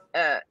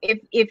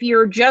 if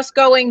you're just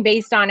going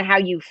based on how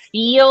you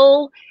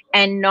feel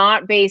and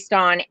not based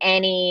on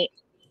any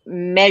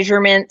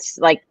measurements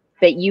like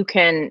that you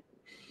can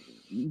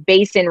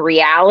base in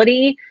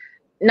reality,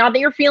 not that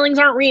your feelings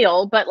aren't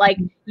real, but like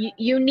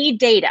you need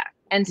data.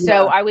 And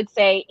so I would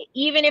say,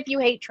 even if you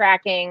hate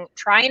tracking,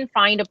 try and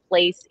find a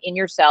place in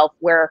yourself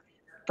where,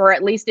 for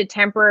at least a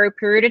temporary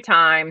period of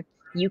time,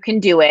 you can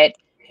do it.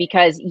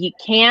 because you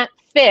can't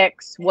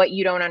fix what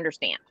you don't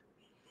understand.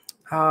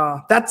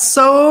 That's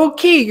so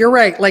key. You're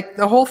right. Like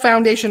the whole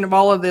foundation of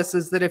all of this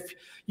is that if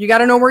you got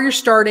to know where you're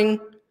starting,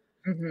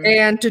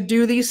 and to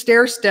do these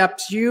stair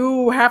steps,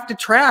 you have to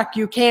track.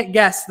 You can't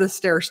guess the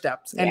stair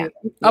steps and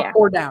up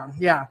or down.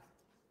 Yeah.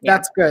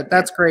 That's good.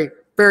 That's great.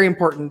 Very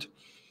important.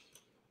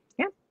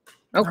 Yeah.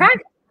 Okay.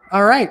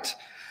 All right.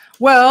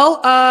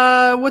 Well,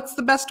 what's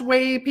the best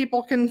way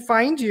people can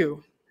find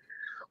you?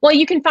 Well,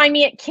 you can find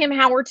me at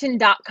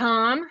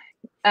kimhowerton.com.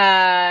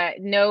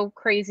 No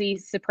crazy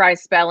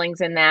surprise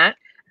spellings in that.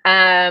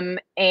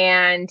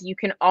 And you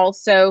can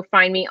also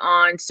find me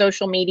on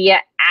social media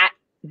at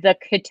The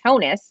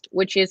Ketonist,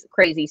 which is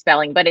crazy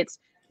spelling, but it's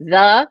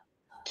The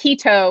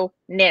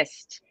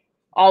Ketonist,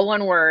 all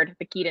one word,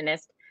 The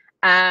Ketonist.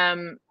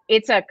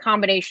 It's a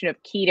combination of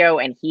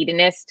keto and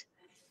hedonist,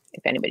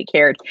 if anybody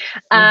cared.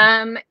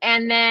 And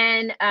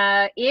then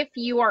if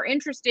you are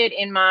interested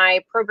in my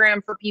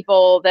program for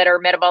people that are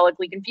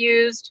metabolically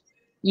confused,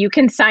 you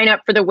can sign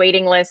up for the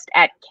waiting list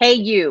at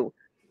KU,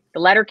 the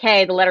letter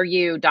K, the letter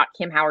U,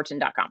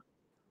 .kimhowerton.com.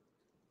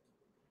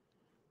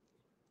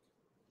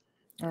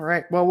 All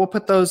right. Well, we'll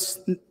put those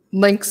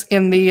links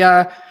in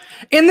the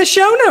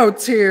show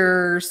notes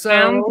here. So,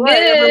 sounds good.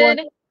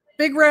 Everyone,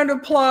 big round of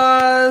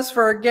applause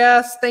for our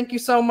guests. Thank you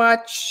so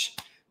much,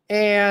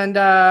 and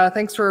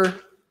thanks for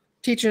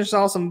teaching us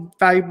all some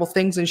valuable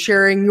things and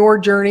sharing your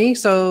journey,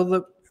 so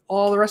that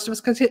all the rest of us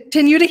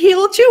continue to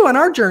heal too on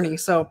our journey.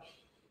 So,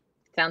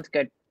 sounds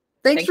good.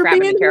 Thanks for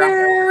being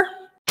here.